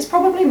effect is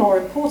probably more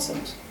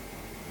important.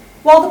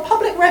 While the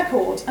public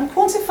record and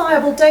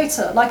quantifiable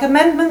data like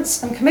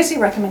amendments and committee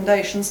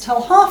recommendations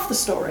tell half the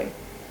story,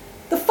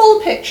 the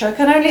full picture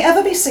can only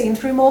ever be seen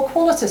through more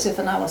qualitative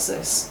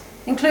analysis,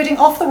 including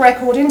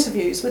off-the-record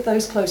interviews with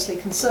those closely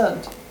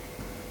concerned.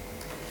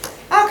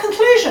 Our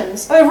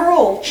conclusions,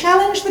 overall,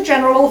 challenge the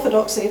general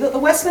orthodoxy that the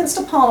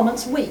Westminster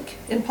Parliament's weak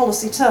in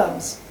policy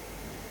terms.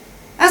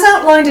 As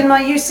outlined in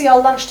my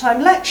UCL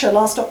lunchtime lecture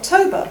last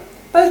October,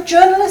 both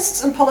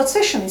journalists and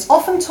politicians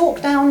often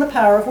talk down the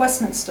power of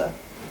Westminster.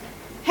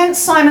 Hence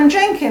Simon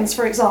Jenkins,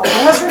 for example,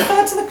 has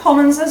referred to the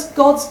Commons as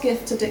God's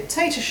gift to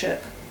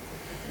dictatorship.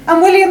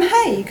 And William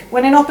Hague,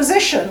 when in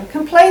opposition,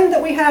 complained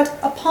that we had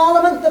a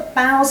parliament that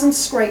bows and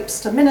scrapes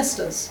to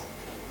ministers.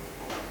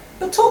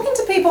 But talking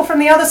to people from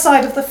the other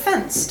side of the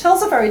fence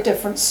tells a very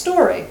different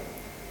story.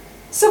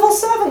 Civil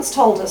servants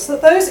told us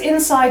that those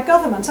inside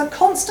government are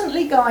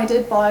constantly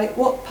guided by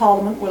what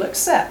Parliament will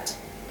accept.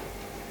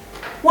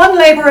 One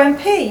Labour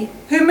MP,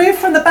 who moved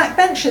from the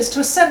backbenches to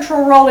a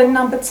central role in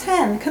Number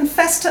 10,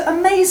 confessed to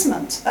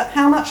amazement at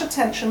how much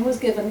attention was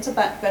given to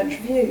backbench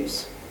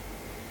views.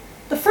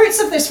 The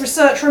fruits of this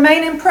research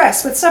remain in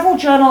press, with several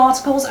journal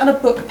articles and a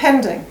book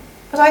pending,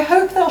 but I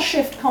hope they'll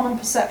shift common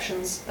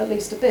perceptions at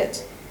least a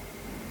bit.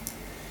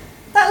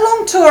 That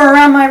long tour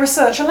around my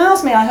research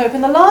allows me, I hope,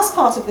 in the last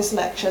part of this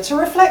lecture to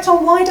reflect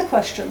on wider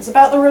questions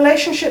about the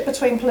relationship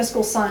between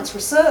political science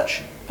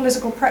research,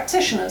 political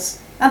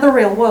practitioners, and the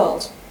real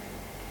world.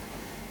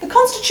 The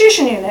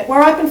Constitution Unit,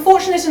 where I've been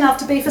fortunate enough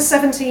to be for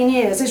 17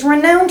 years, is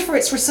renowned for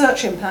its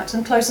research impact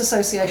and close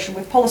association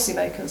with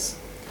policymakers.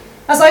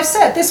 As I've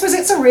said, this was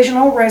its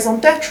original raison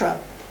d'etre,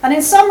 and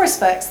in some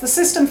respects the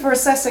system for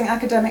assessing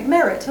academic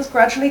merit has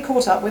gradually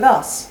caught up with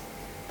us,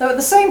 though at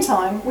the same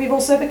time we've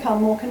also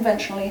become more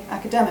conventionally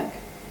academic.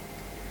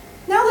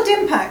 Now that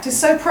impact is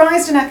so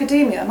prized in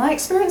academia, my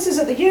experiences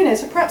at the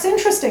unit are perhaps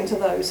interesting to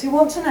those who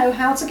want to know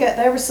how to get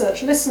their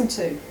research listened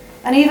to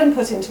and even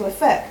put into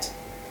effect.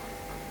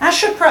 As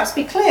should perhaps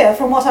be clear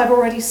from what I've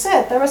already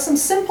said, there are some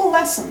simple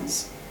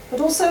lessons, but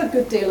also a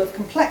good deal of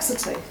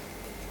complexity.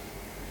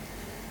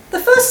 The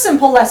first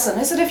simple lesson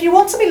is that if you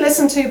want to be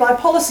listened to by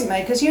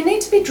policymakers, you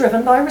need to be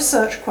driven by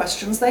research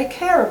questions they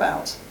care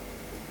about.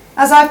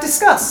 As I've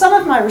discussed, some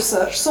of my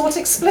research sought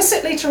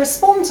explicitly to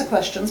respond to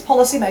questions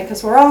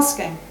policymakers were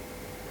asking.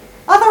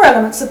 Other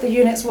elements of the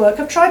unit's work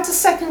have tried to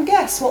second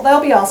guess what they'll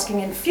be asking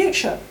in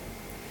future.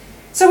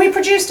 So we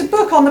produced a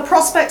book on the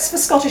prospects for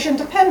Scottish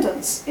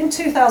independence in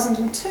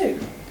 2002.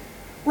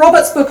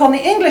 Robert's book on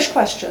the English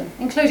question,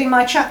 including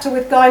my chapter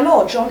with Guy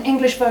Lodge on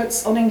English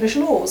votes on English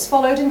laws,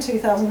 followed in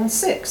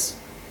 2006.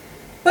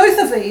 Both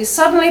of these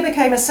suddenly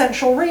became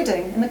essential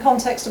reading in the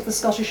context of the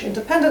Scottish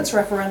independence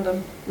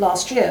referendum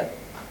last year.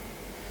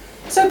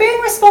 So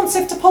being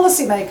responsive to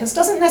policymakers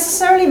doesn't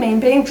necessarily mean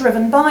being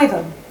driven by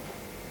them.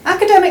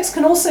 Academics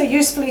can also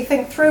usefully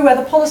think through where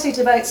the policy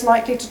debate's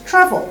likely to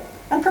travel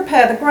and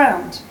prepare the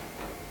ground.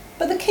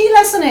 But the key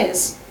lesson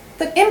is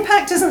that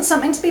impact isn't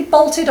something to be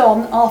bolted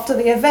on after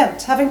the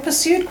event, having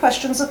pursued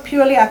questions of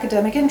purely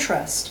academic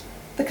interest.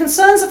 The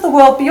concerns of the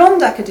world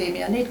beyond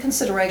academia need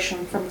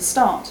consideration from the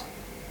start.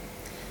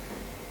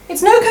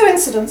 It's no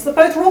coincidence that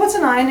both Robert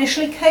and I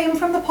initially came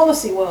from the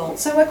policy world,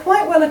 so we're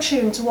quite well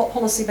attuned to what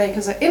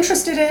policymakers are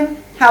interested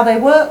in, how they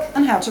work,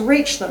 and how to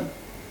reach them.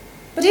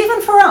 But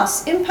even for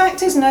us,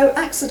 impact is no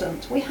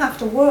accident. We have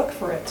to work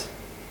for it.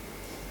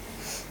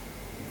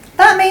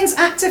 That means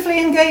actively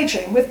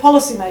engaging with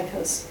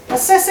policymakers,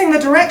 assessing the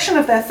direction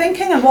of their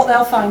thinking and what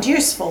they'll find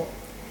useful.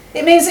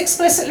 It means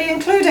explicitly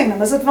including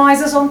them as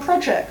advisors on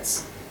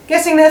projects,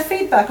 getting their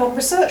feedback on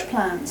research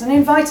plans, and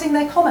inviting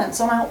their comments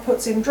on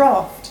outputs in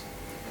draft.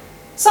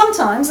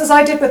 Sometimes, as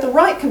I did with the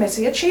Right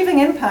Committee, achieving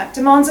impact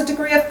demands a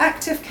degree of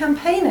active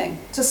campaigning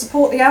to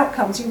support the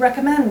outcomes you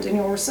recommend in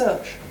your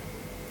research.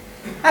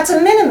 At a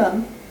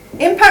minimum,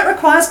 impact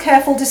requires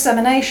careful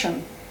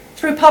dissemination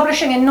through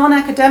publishing in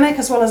non-academic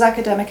as well as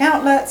academic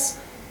outlets,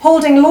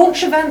 holding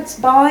launch events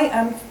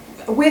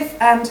with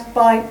and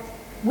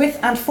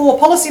for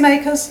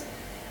policymakers,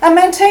 and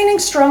maintaining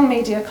strong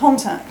media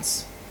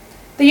contacts.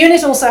 The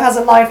unit also has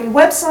a lively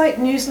website,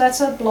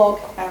 newsletter, blog,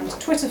 and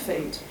Twitter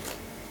feed.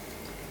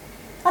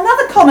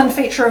 Another common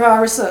feature of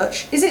our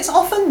research is it's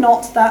often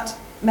not that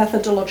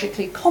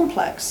methodologically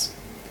complex.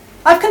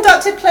 I've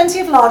conducted plenty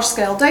of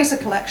large-scale data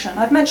collection.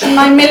 I've mentioned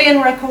my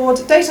million-record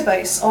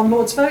database on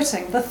Lord's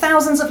voting, the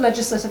thousands of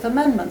legislative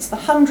amendments, the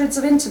hundreds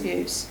of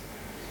interviews.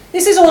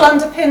 This is all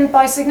underpinned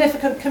by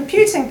significant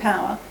computing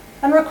power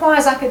and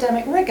requires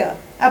academic rigour,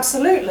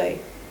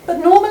 absolutely, but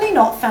normally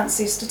not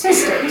fancy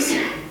statistics.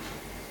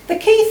 The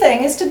key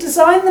thing is to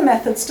design the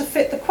methods to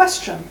fit the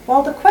question,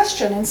 while the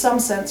question, in some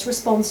sense,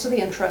 responds to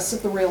the interests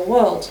of the real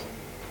world.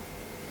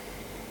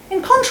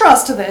 In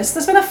contrast to this,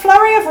 there's been a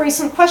flurry of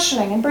recent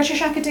questioning in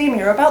British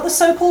academia about the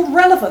so-called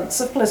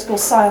relevance of political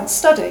science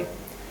study.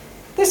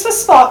 This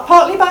was sparked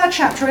partly by a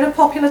chapter in a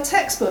popular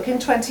textbook in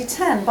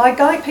 2010 by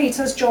Guy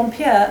Peters, John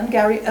Pierre,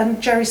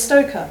 and Jerry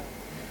Stoker,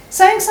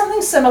 saying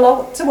something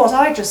similar to what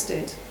I just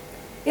did,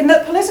 in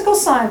that political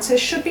scientists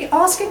should be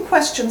asking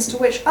questions to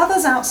which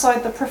others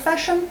outside the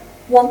profession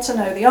want to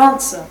know the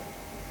answer.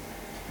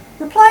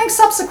 Replying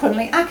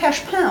subsequently,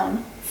 Akash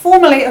Pown,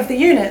 formerly of the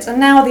unit and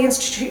now the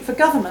Institute for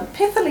Government,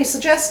 pithily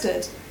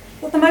suggested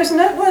that the most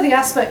noteworthy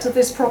aspect of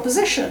this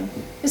proposition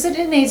is that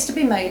it needs to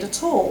be made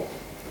at all.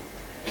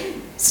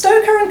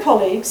 Stoker and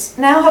colleagues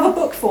now have a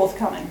book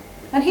forthcoming,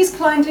 and he's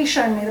kindly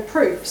shown me the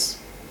proofs.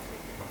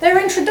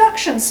 Their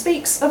introduction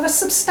speaks of a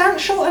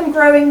substantial and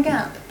growing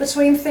gap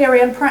between theory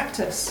and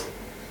practice,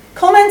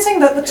 commenting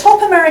that the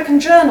top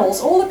American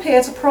journals all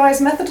appear to prize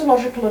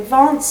methodological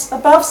advance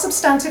above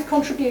substantive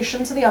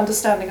contribution to the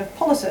understanding of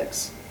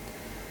politics.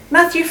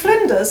 Matthew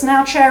Flinders,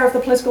 now chair of the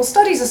Political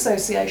Studies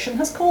Association,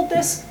 has called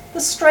this the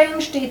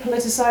strange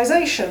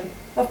depoliticisation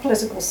of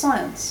political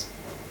science.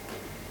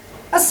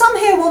 As some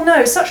here will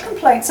know, such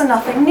complaints are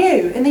nothing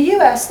new. In the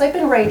US, they've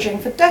been raging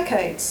for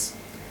decades.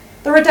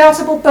 The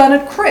redoubtable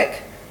Bernard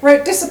Crick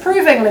wrote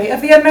disapprovingly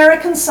of the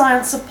American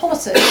science of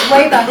politics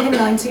way back in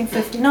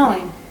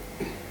 1959.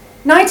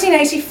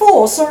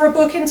 1984 saw a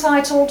book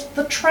entitled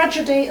The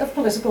Tragedy of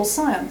Political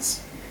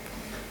Science.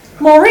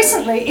 More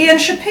recently, Ian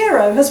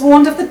Shapiro has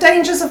warned of the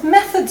dangers of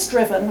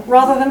methods-driven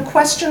rather than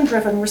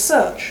question-driven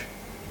research.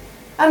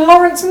 And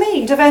Lawrence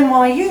Mead of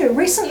NYU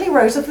recently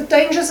wrote of the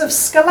dangers of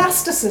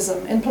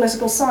scholasticism in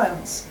political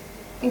science,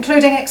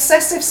 including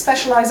excessive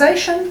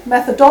specialisation,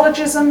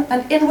 methodologism,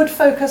 and inward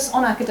focus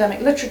on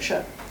academic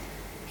literature.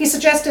 He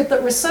suggested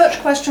that research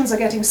questions are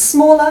getting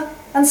smaller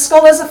and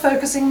scholars are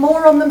focusing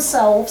more on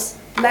themselves,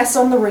 less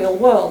on the real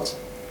world.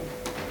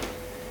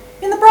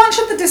 In the branch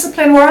of the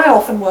discipline where I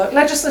often work,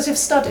 legislative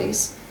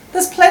studies,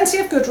 there's plenty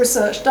of good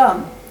research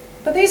done.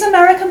 But these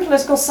American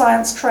political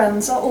science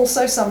trends are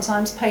also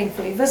sometimes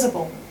painfully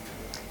visible.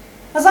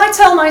 As I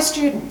tell my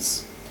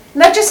students,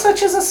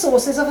 legislatures are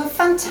sources of a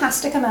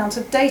fantastic amount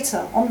of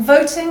data on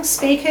voting,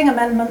 speaking,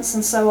 amendments,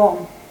 and so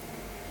on.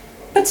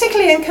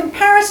 Particularly in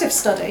comparative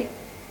study,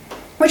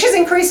 which is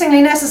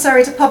increasingly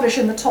necessary to publish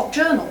in the top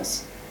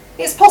journals,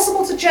 it's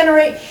possible to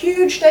generate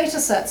huge data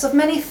sets of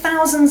many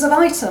thousands of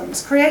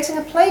items, creating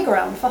a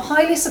playground for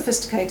highly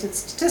sophisticated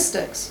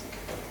statistics.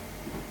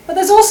 But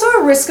there's also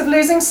a risk of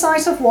losing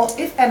sight of what,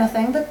 if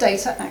anything, the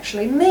data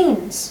actually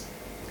means.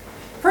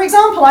 For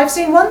example, I've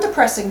seen one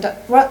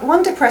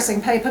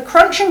depressing paper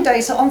crunching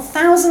data on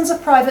thousands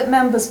of private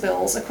members'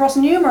 bills across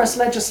numerous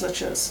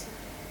legislatures,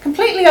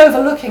 completely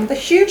overlooking the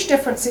huge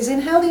differences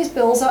in how these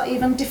bills are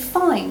even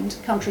defined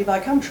country by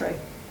country.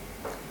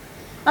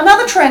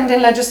 Another trend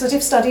in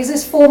legislative studies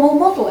is formal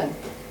modelling,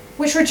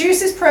 which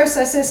reduces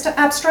processes to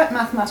abstract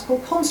mathematical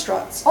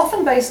constructs,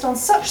 often based on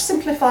such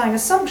simplifying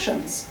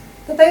assumptions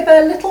that they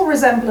bear little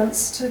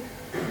resemblance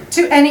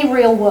to any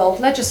real-world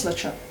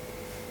legislature.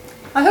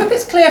 I hope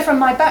it's clear from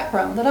my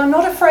background that I'm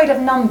not afraid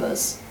of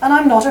numbers and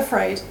I'm not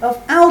afraid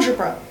of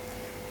algebra.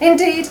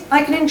 Indeed,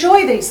 I can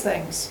enjoy these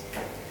things.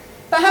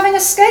 But having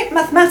escaped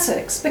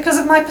mathematics because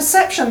of my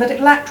perception that it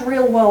lacked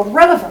real-world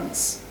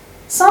relevance,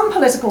 some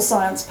political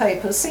science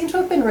papers seem to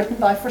have been written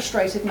by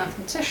frustrated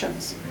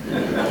mathematicians.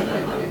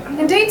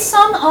 Indeed,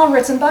 some are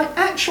written by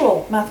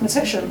actual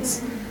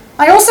mathematicians.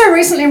 I also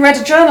recently read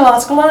a journal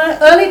article on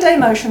early day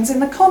motions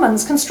in the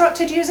Commons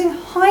constructed using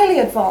highly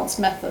advanced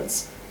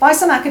methods by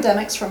some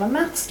academics from a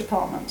maths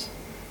department.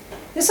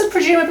 This had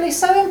presumably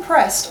so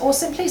impressed or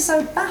simply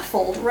so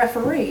baffled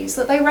referees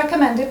that they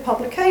recommended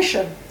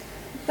publication,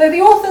 though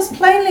the authors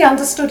plainly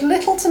understood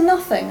little to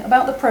nothing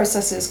about the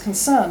processes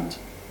concerned.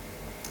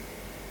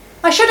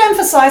 I should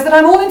emphasise that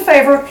I'm all in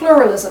favour of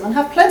pluralism and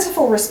have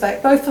plentiful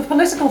respect both for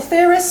political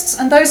theorists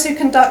and those who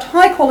conduct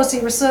high-quality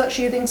research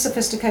using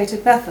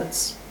sophisticated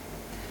methods.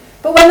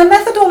 But when the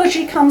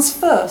methodology comes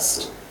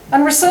first,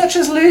 and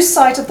researchers lose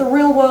sight of the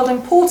real-world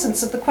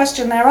importance of the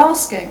question they're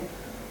asking,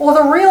 or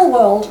the real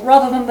world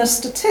rather than the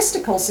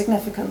statistical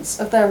significance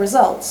of their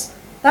results,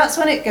 that's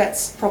when it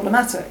gets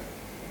problematic.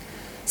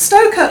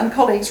 Stoker and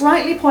colleagues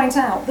rightly point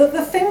out that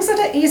the things that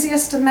are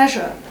easiest to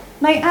measure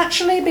may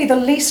actually be the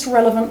least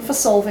relevant for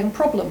solving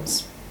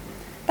problems.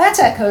 That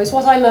echoes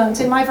what I learnt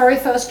in my very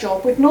first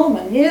job with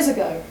Norman years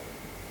ago.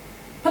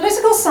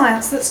 Political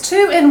science that's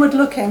too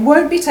inward-looking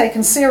won't be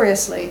taken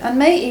seriously and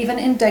may even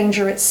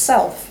endanger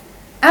itself,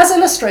 as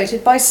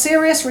illustrated by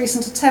serious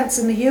recent attempts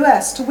in the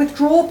US to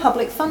withdraw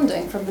public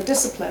funding from the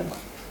discipline.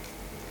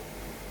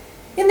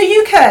 In the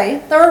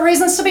UK, there are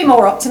reasons to be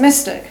more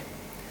optimistic,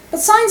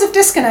 but signs of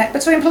disconnect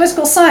between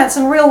political science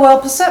and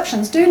real-world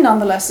perceptions do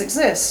nonetheless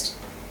exist.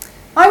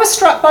 I was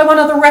struck by one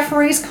of the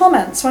referees'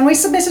 comments when we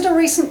submitted a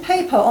recent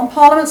paper on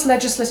Parliament's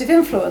legislative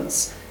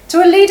influence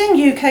to a leading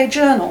UK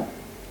journal.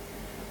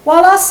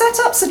 While our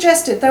setup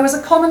suggested there was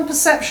a common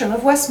perception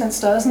of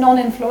Westminster as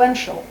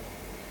non-influential,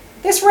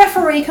 this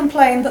referee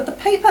complained that the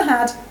paper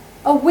had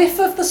a whiff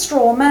of the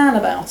straw man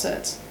about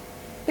it,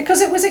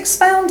 because it was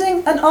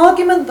expounding an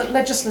argument that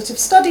legislative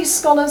studies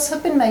scholars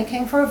have been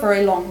making for a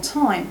very long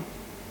time.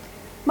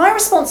 My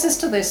responses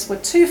to this were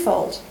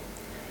twofold.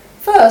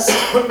 First,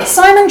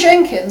 Simon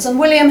Jenkins and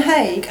William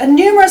Hague and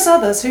numerous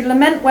others who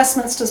lament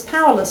Westminster's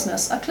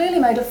powerlessness are clearly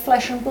made of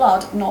flesh and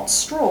blood, not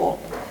straw,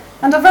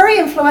 and are very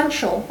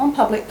influential on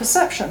public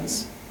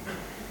perceptions.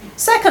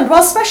 Second,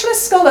 while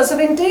specialist scholars have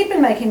indeed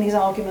been making these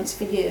arguments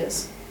for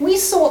years, we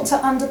sought to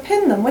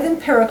underpin them with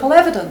empirical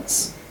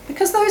evidence,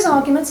 because those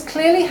arguments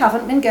clearly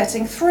haven't been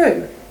getting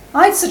through.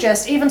 I'd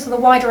suggest even to the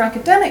wider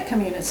academic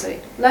community,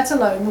 let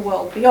alone the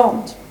world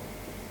beyond.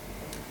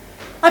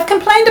 I've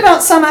complained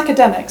about some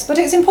academics, but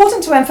it's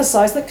important to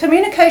emphasise that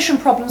communication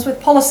problems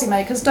with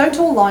policymakers don't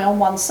all lie on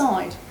one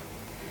side.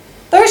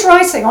 Those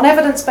writing on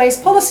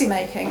evidence-based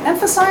policymaking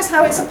emphasise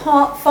how it's a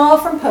far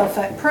from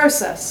perfect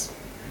process.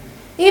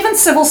 Even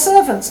civil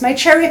servants may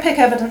cherry-pick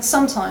evidence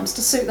sometimes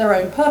to suit their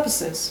own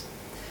purposes.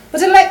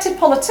 But elected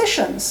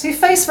politicians, who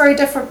face very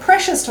different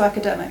pressures to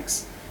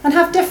academics and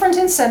have different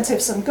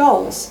incentives and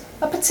goals,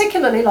 are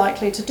particularly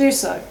likely to do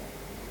so.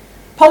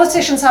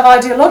 Politicians have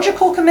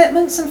ideological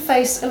commitments and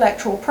face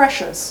electoral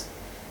pressures.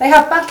 They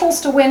have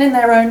battles to win in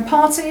their own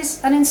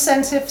parties and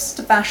incentives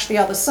to bash the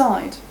other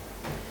side.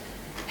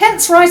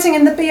 Hence, writing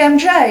in the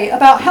BMJ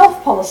about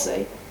health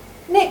policy,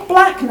 Nick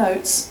Black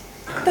notes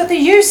that the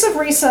use of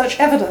research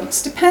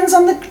evidence depends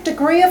on the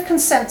degree of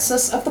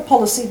consensus of the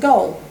policy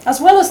goal, as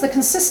well as the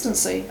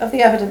consistency of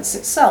the evidence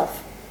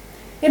itself.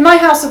 In my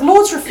House of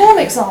Lords reform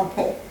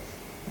example,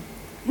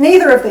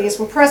 neither of these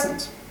were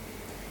present.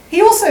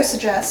 He also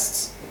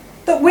suggests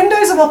that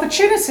windows of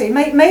opportunity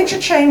make major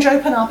change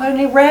open up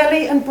only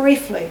rarely and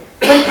briefly,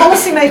 when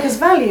policymakers'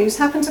 values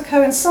happen to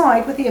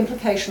coincide with the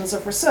implications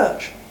of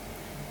research.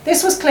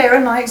 This was clear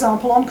in my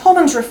example on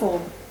Commons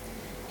reform.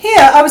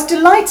 Here, I was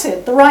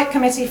delighted the Right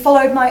Committee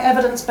followed my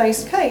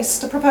evidence-based case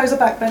to propose a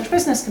backbench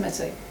business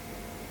committee.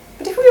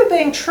 But if we were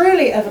being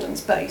truly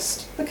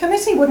evidence-based, the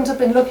committee wouldn't have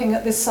been looking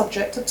at this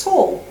subject at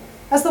all.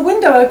 as the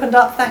window opened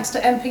up thanks to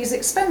MPs'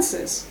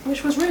 expenses,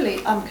 which was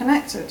really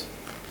unconnected.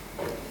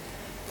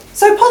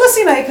 So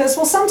policymakers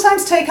will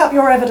sometimes take up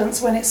your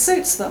evidence when it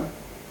suits them.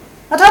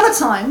 At other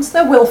times,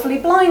 they're willfully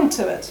blind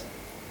to it.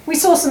 We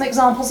saw some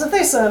examples of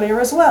this earlier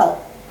as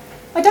well.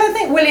 I don't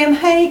think William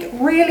Hague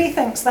really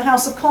thinks the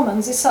House of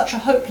Commons is such a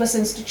hopeless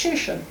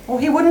institution, or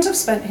he wouldn't have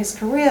spent his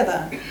career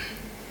there.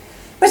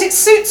 But it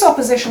suits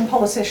opposition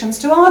politicians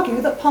to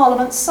argue that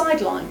Parliament's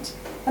sidelined,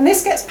 and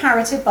this gets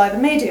parroted by the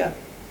media.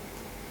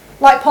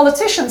 Like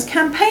politicians,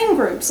 campaign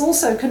groups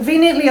also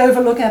conveniently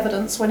overlook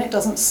evidence when it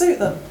doesn't suit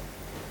them.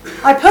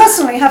 I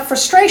personally have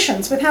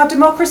frustrations with how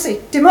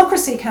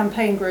democracy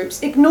campaign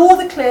groups ignore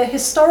the clear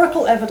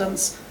historical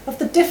evidence of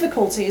the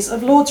difficulties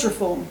of Lords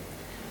reform,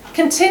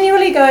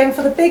 continually going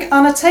for the big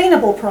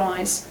unattainable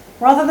prize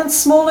rather than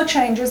smaller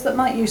changes that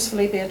might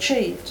usefully be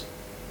achieved.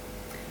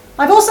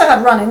 I've also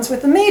had run-ins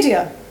with the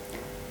media.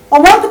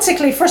 On one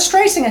particularly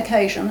frustrating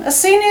occasion, a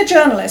senior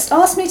journalist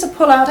asked me to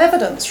pull out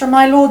evidence from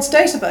my Lords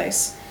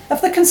database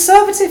of the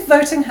conservative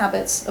voting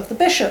habits of the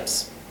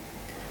bishops.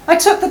 I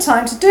took the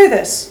time to do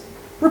this,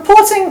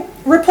 reporting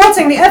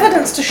the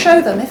evidence to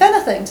show them, if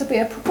anything, to be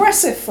a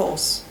progressive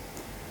force.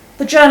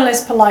 The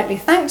journalist politely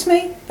thanked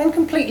me, then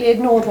completely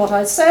ignored what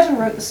I'd said and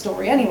wrote the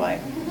story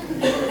anyway.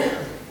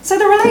 So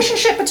the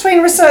relationship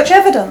between research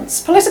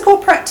evidence, political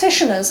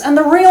practitioners, and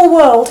the real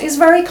world is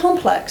very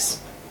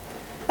complex.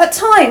 At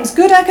times,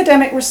 good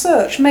academic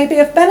research may be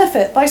of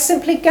benefit by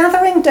simply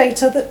gathering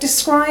data that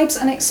describes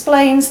and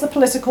explains the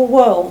political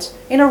world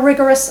in a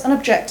rigorous and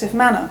objective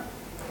manner.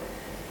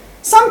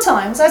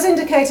 Sometimes, as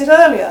indicated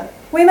earlier,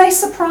 we may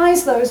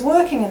surprise those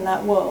working in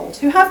that world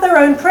who have their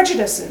own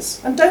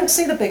prejudices and don't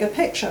see the bigger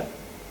picture.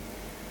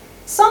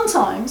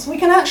 Sometimes we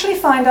can actually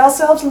find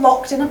ourselves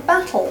locked in a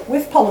battle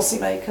with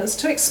policymakers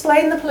to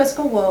explain the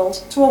political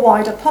world to a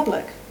wider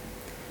public.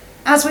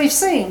 As we've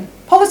seen,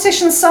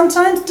 politicians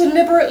sometimes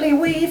deliberately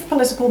weave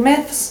political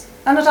myths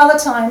and at other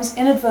times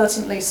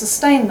inadvertently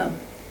sustain them.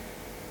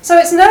 So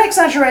it's no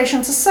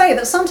exaggeration to say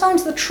that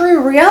sometimes the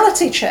true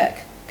reality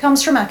check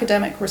comes from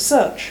academic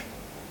research.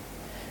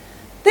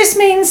 This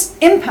means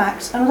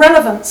impact and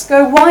relevance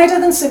go wider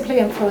than simply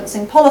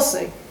influencing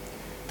policy.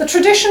 The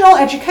traditional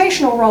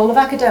educational role of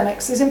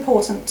academics is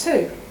important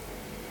too.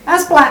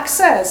 As Black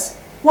says,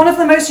 one of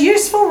the most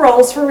useful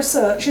roles for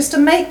research is to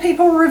make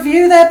people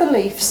review their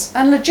beliefs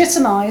and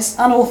legitimise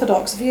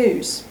unorthodox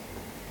views.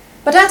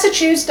 But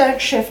attitudes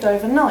don't shift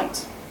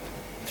overnight.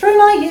 Through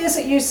my years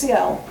at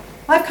UCL,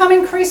 I've come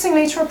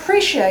increasingly to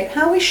appreciate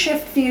how we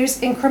shift views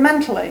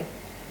incrementally,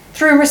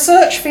 through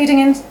research feeding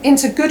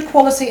into good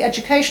quality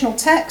educational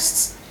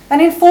texts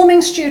and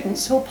informing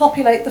students who will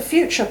populate the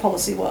future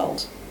policy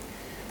world.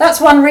 That's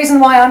one reason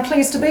why I'm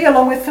pleased to be,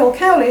 along with Phil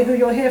Cowley, who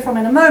you'll hear from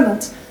in a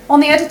moment, on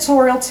the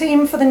editorial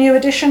team for the new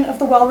edition of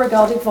the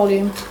well-regarded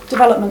volume,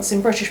 Developments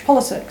in British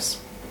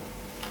Politics.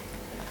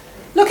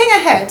 Looking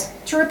ahead,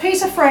 to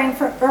repeat a refrain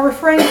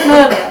from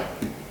earlier,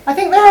 I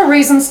think there are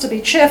reasons to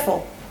be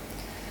cheerful.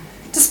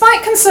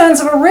 Despite concerns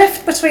of a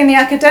rift between the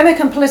academic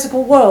and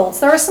political worlds,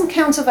 there are some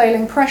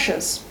countervailing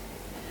pressures.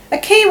 A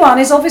key one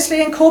is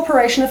obviously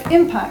incorporation of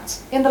impact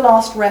in the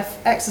last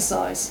REF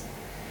exercise.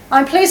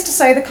 I'm pleased to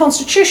say the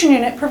Constitution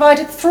Unit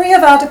provided 3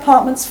 of our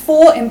department's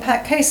 4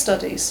 impact case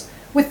studies,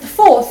 with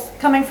the 4th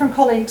coming from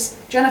colleagues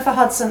Jennifer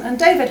Hudson and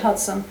David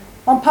Hudson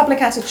on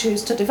public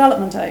attitudes to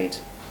development aid.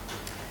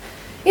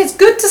 It's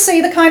good to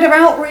see the kind of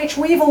outreach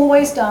we've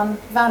always done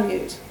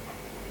valued.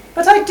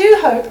 But I do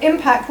hope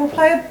impact will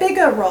play a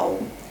bigger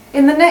role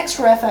in the next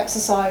REF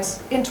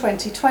exercise in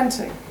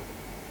 2020.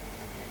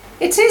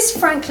 It is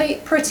frankly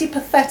pretty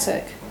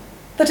pathetic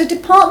that a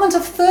department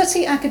of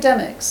 30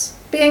 academics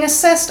being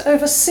assessed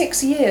over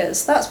 6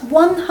 years, that's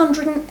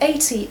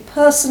 180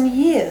 person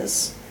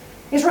years,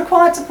 is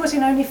required to put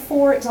in only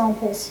 4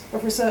 examples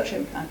of research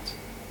impact.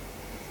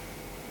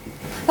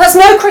 That's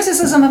no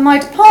criticism of my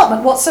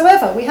department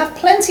whatsoever. We have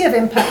plenty of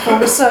impactful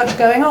research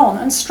going on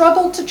and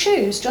struggled to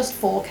choose just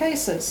 4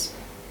 cases.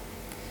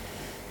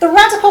 The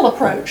radical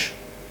approach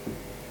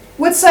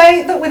would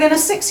say that within a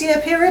 6-year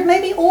period,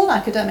 maybe all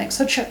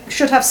academics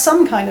should have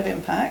some kind of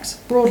impact,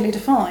 broadly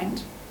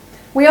defined.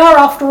 We are,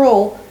 after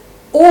all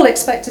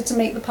expected to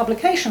meet the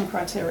publication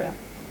criteria.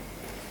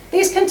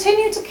 These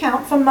continue to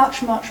count for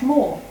much, much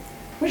more,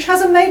 which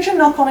has a major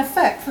knock-on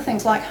effect for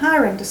things like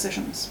hiring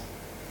decisions.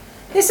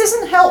 This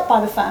isn't helped by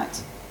the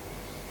fact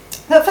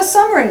that for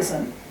some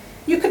reason,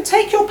 you could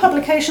take your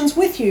publications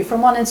with you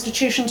from one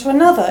institution to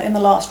another in the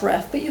last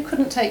REF, but you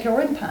couldn't take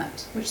your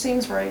impact, which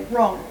seems very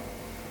wrong.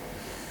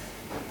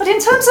 But in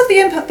terms of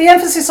the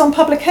emphasis on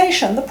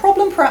publication, the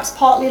problem perhaps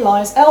partly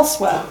lies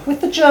elsewhere, with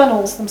the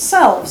journals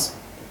themselves.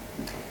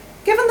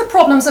 Given the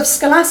problems of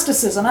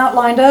scholasticism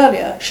outlined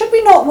earlier, should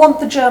we not want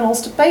the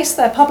journals to base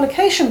their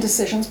publication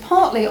decisions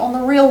partly on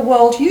the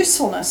real-world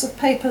usefulness of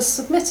papers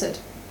submitted?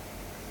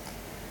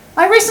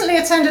 I recently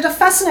attended a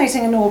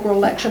fascinating inaugural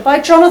lecture by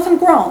Jonathan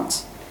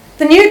Grant,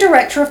 the new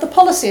director of the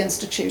Policy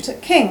Institute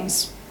at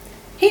King's.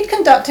 He'd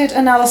conducted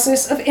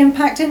analysis of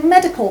impact in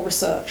medical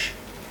research,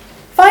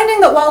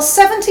 finding that while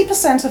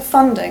 70% of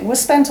funding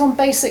was spent on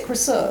basic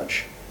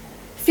research,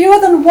 fewer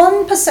than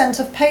 1%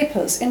 of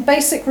papers in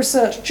basic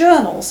research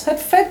journals had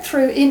fed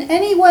through in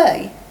any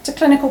way to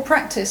clinical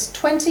practice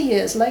 20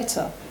 years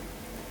later.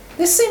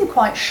 This seemed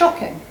quite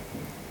shocking,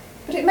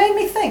 but it made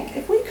me think,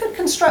 if we could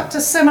construct a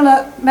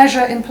similar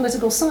measure in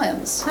political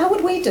science, how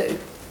would we do?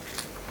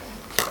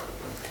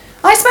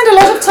 I spend a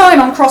lot of time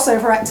on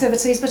crossover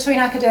activities between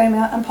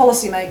academia and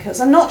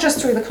policymakers, and not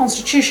just through the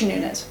Constitution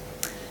Unit.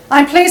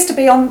 I'm pleased to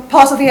be on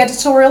part of the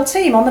editorial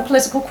team on the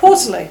Political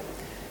Quarterly,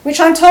 which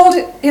I'm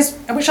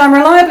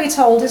reliably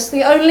told is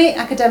the only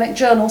academic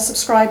journal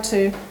subscribed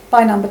to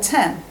by Number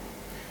 10.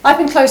 I've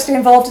been closely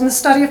involved in the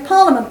Study of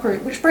Parliament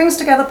group, which brings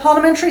together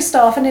parliamentary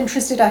staff and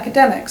interested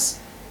academics,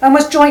 and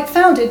was joint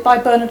founded by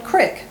Bernard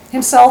Crick,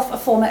 himself a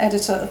former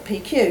editor of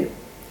PQ.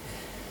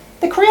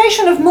 The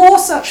creation of more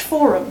such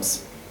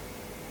forums,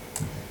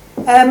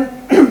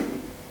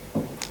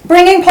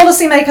 bringing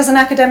policymakers and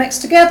academics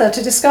together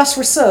to discuss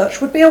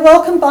research, would be a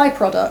welcome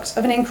byproduct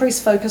of an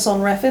increased focus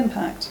on ref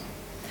impact.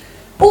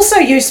 Also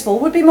useful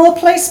would be more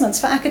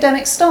placements for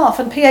academic staff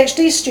and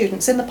PhD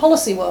students in the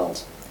policy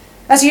world.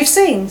 As you've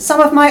seen,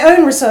 some of my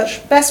own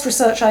best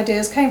research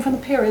ideas came from the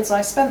periods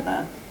I spent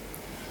there.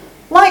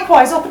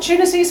 Likewise,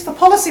 opportunities for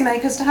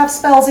policymakers to have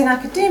spells in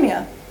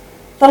academia,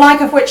 the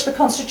like of which the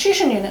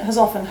Constitution Unit has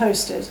often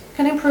hosted,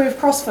 can improve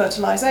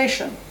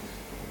cross-fertilisation.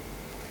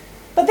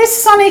 But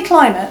this sunny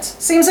climate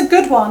seems a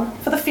good one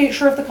for the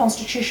future of the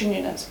Constitution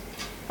Unit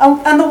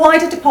and the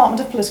wider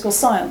Department of Political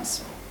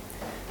Science.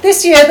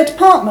 This year, the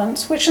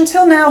department, which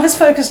until now has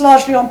focused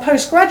largely on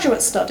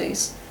postgraduate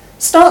studies,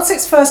 starts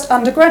its first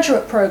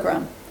undergraduate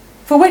programme,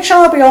 for which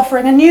I'll be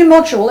offering a new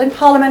module in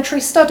parliamentary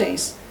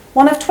studies,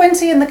 one of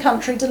 20 in the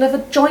country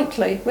delivered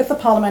jointly with the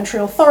parliamentary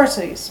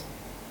authorities.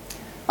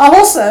 I'll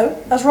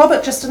also, as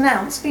Robert just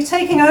announced, be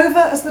taking over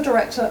as the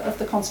director of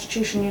the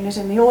Constitution Unit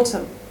in the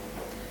autumn.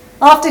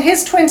 After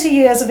his 20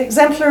 years of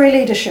exemplary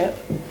leadership,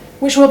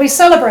 which we'll be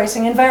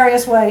celebrating in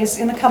various ways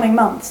in the coming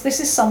months, this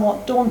is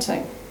somewhat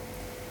daunting.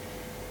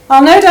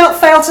 I'll no doubt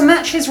fail to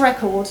match his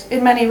record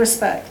in many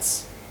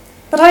respects,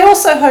 but I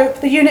also hope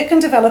the unit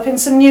can develop in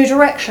some new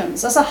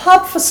directions as a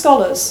hub for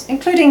scholars,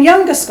 including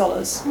younger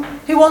scholars,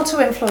 who want to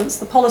influence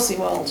the policy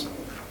world.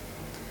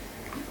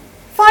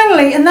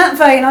 Finally, in that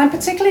vein, I'm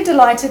particularly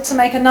delighted to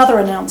make another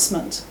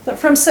announcement, that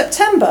from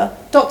September,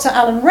 Dr.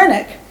 Alan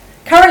Rennick,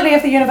 currently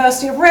of the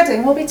University of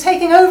Reading, will be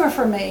taking over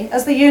from me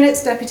as the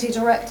unit's deputy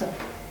director.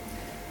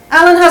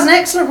 Alan has an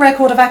excellent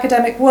record of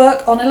academic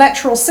work on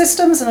electoral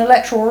systems and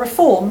electoral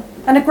reform,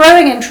 and a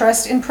growing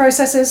interest in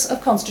processes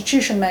of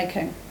constitution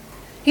making.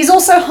 He's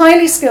also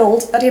highly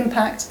skilled at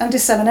impact and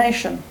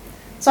dissemination,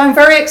 so I'm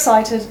very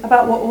excited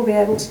about what we'll be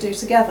able to do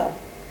together.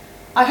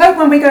 I hope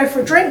when we go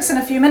for drinks in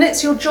a few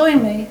minutes, you'll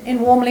join me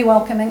in warmly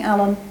welcoming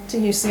Alan to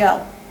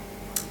UCL.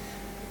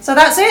 So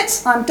that's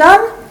it, I'm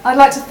done. I'd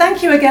like to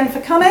thank you again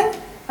for coming,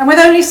 and with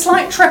only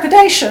slight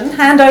trepidation,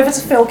 hand over to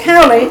Phil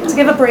Cowley to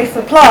give a brief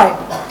reply.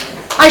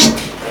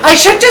 I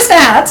should just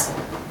add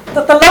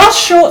that the last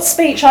short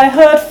speech I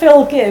heard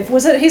Phil give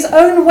was at his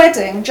own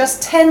wedding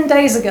just 10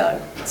 days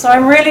ago. So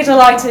I'm really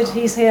delighted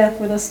he's here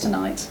with us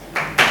tonight.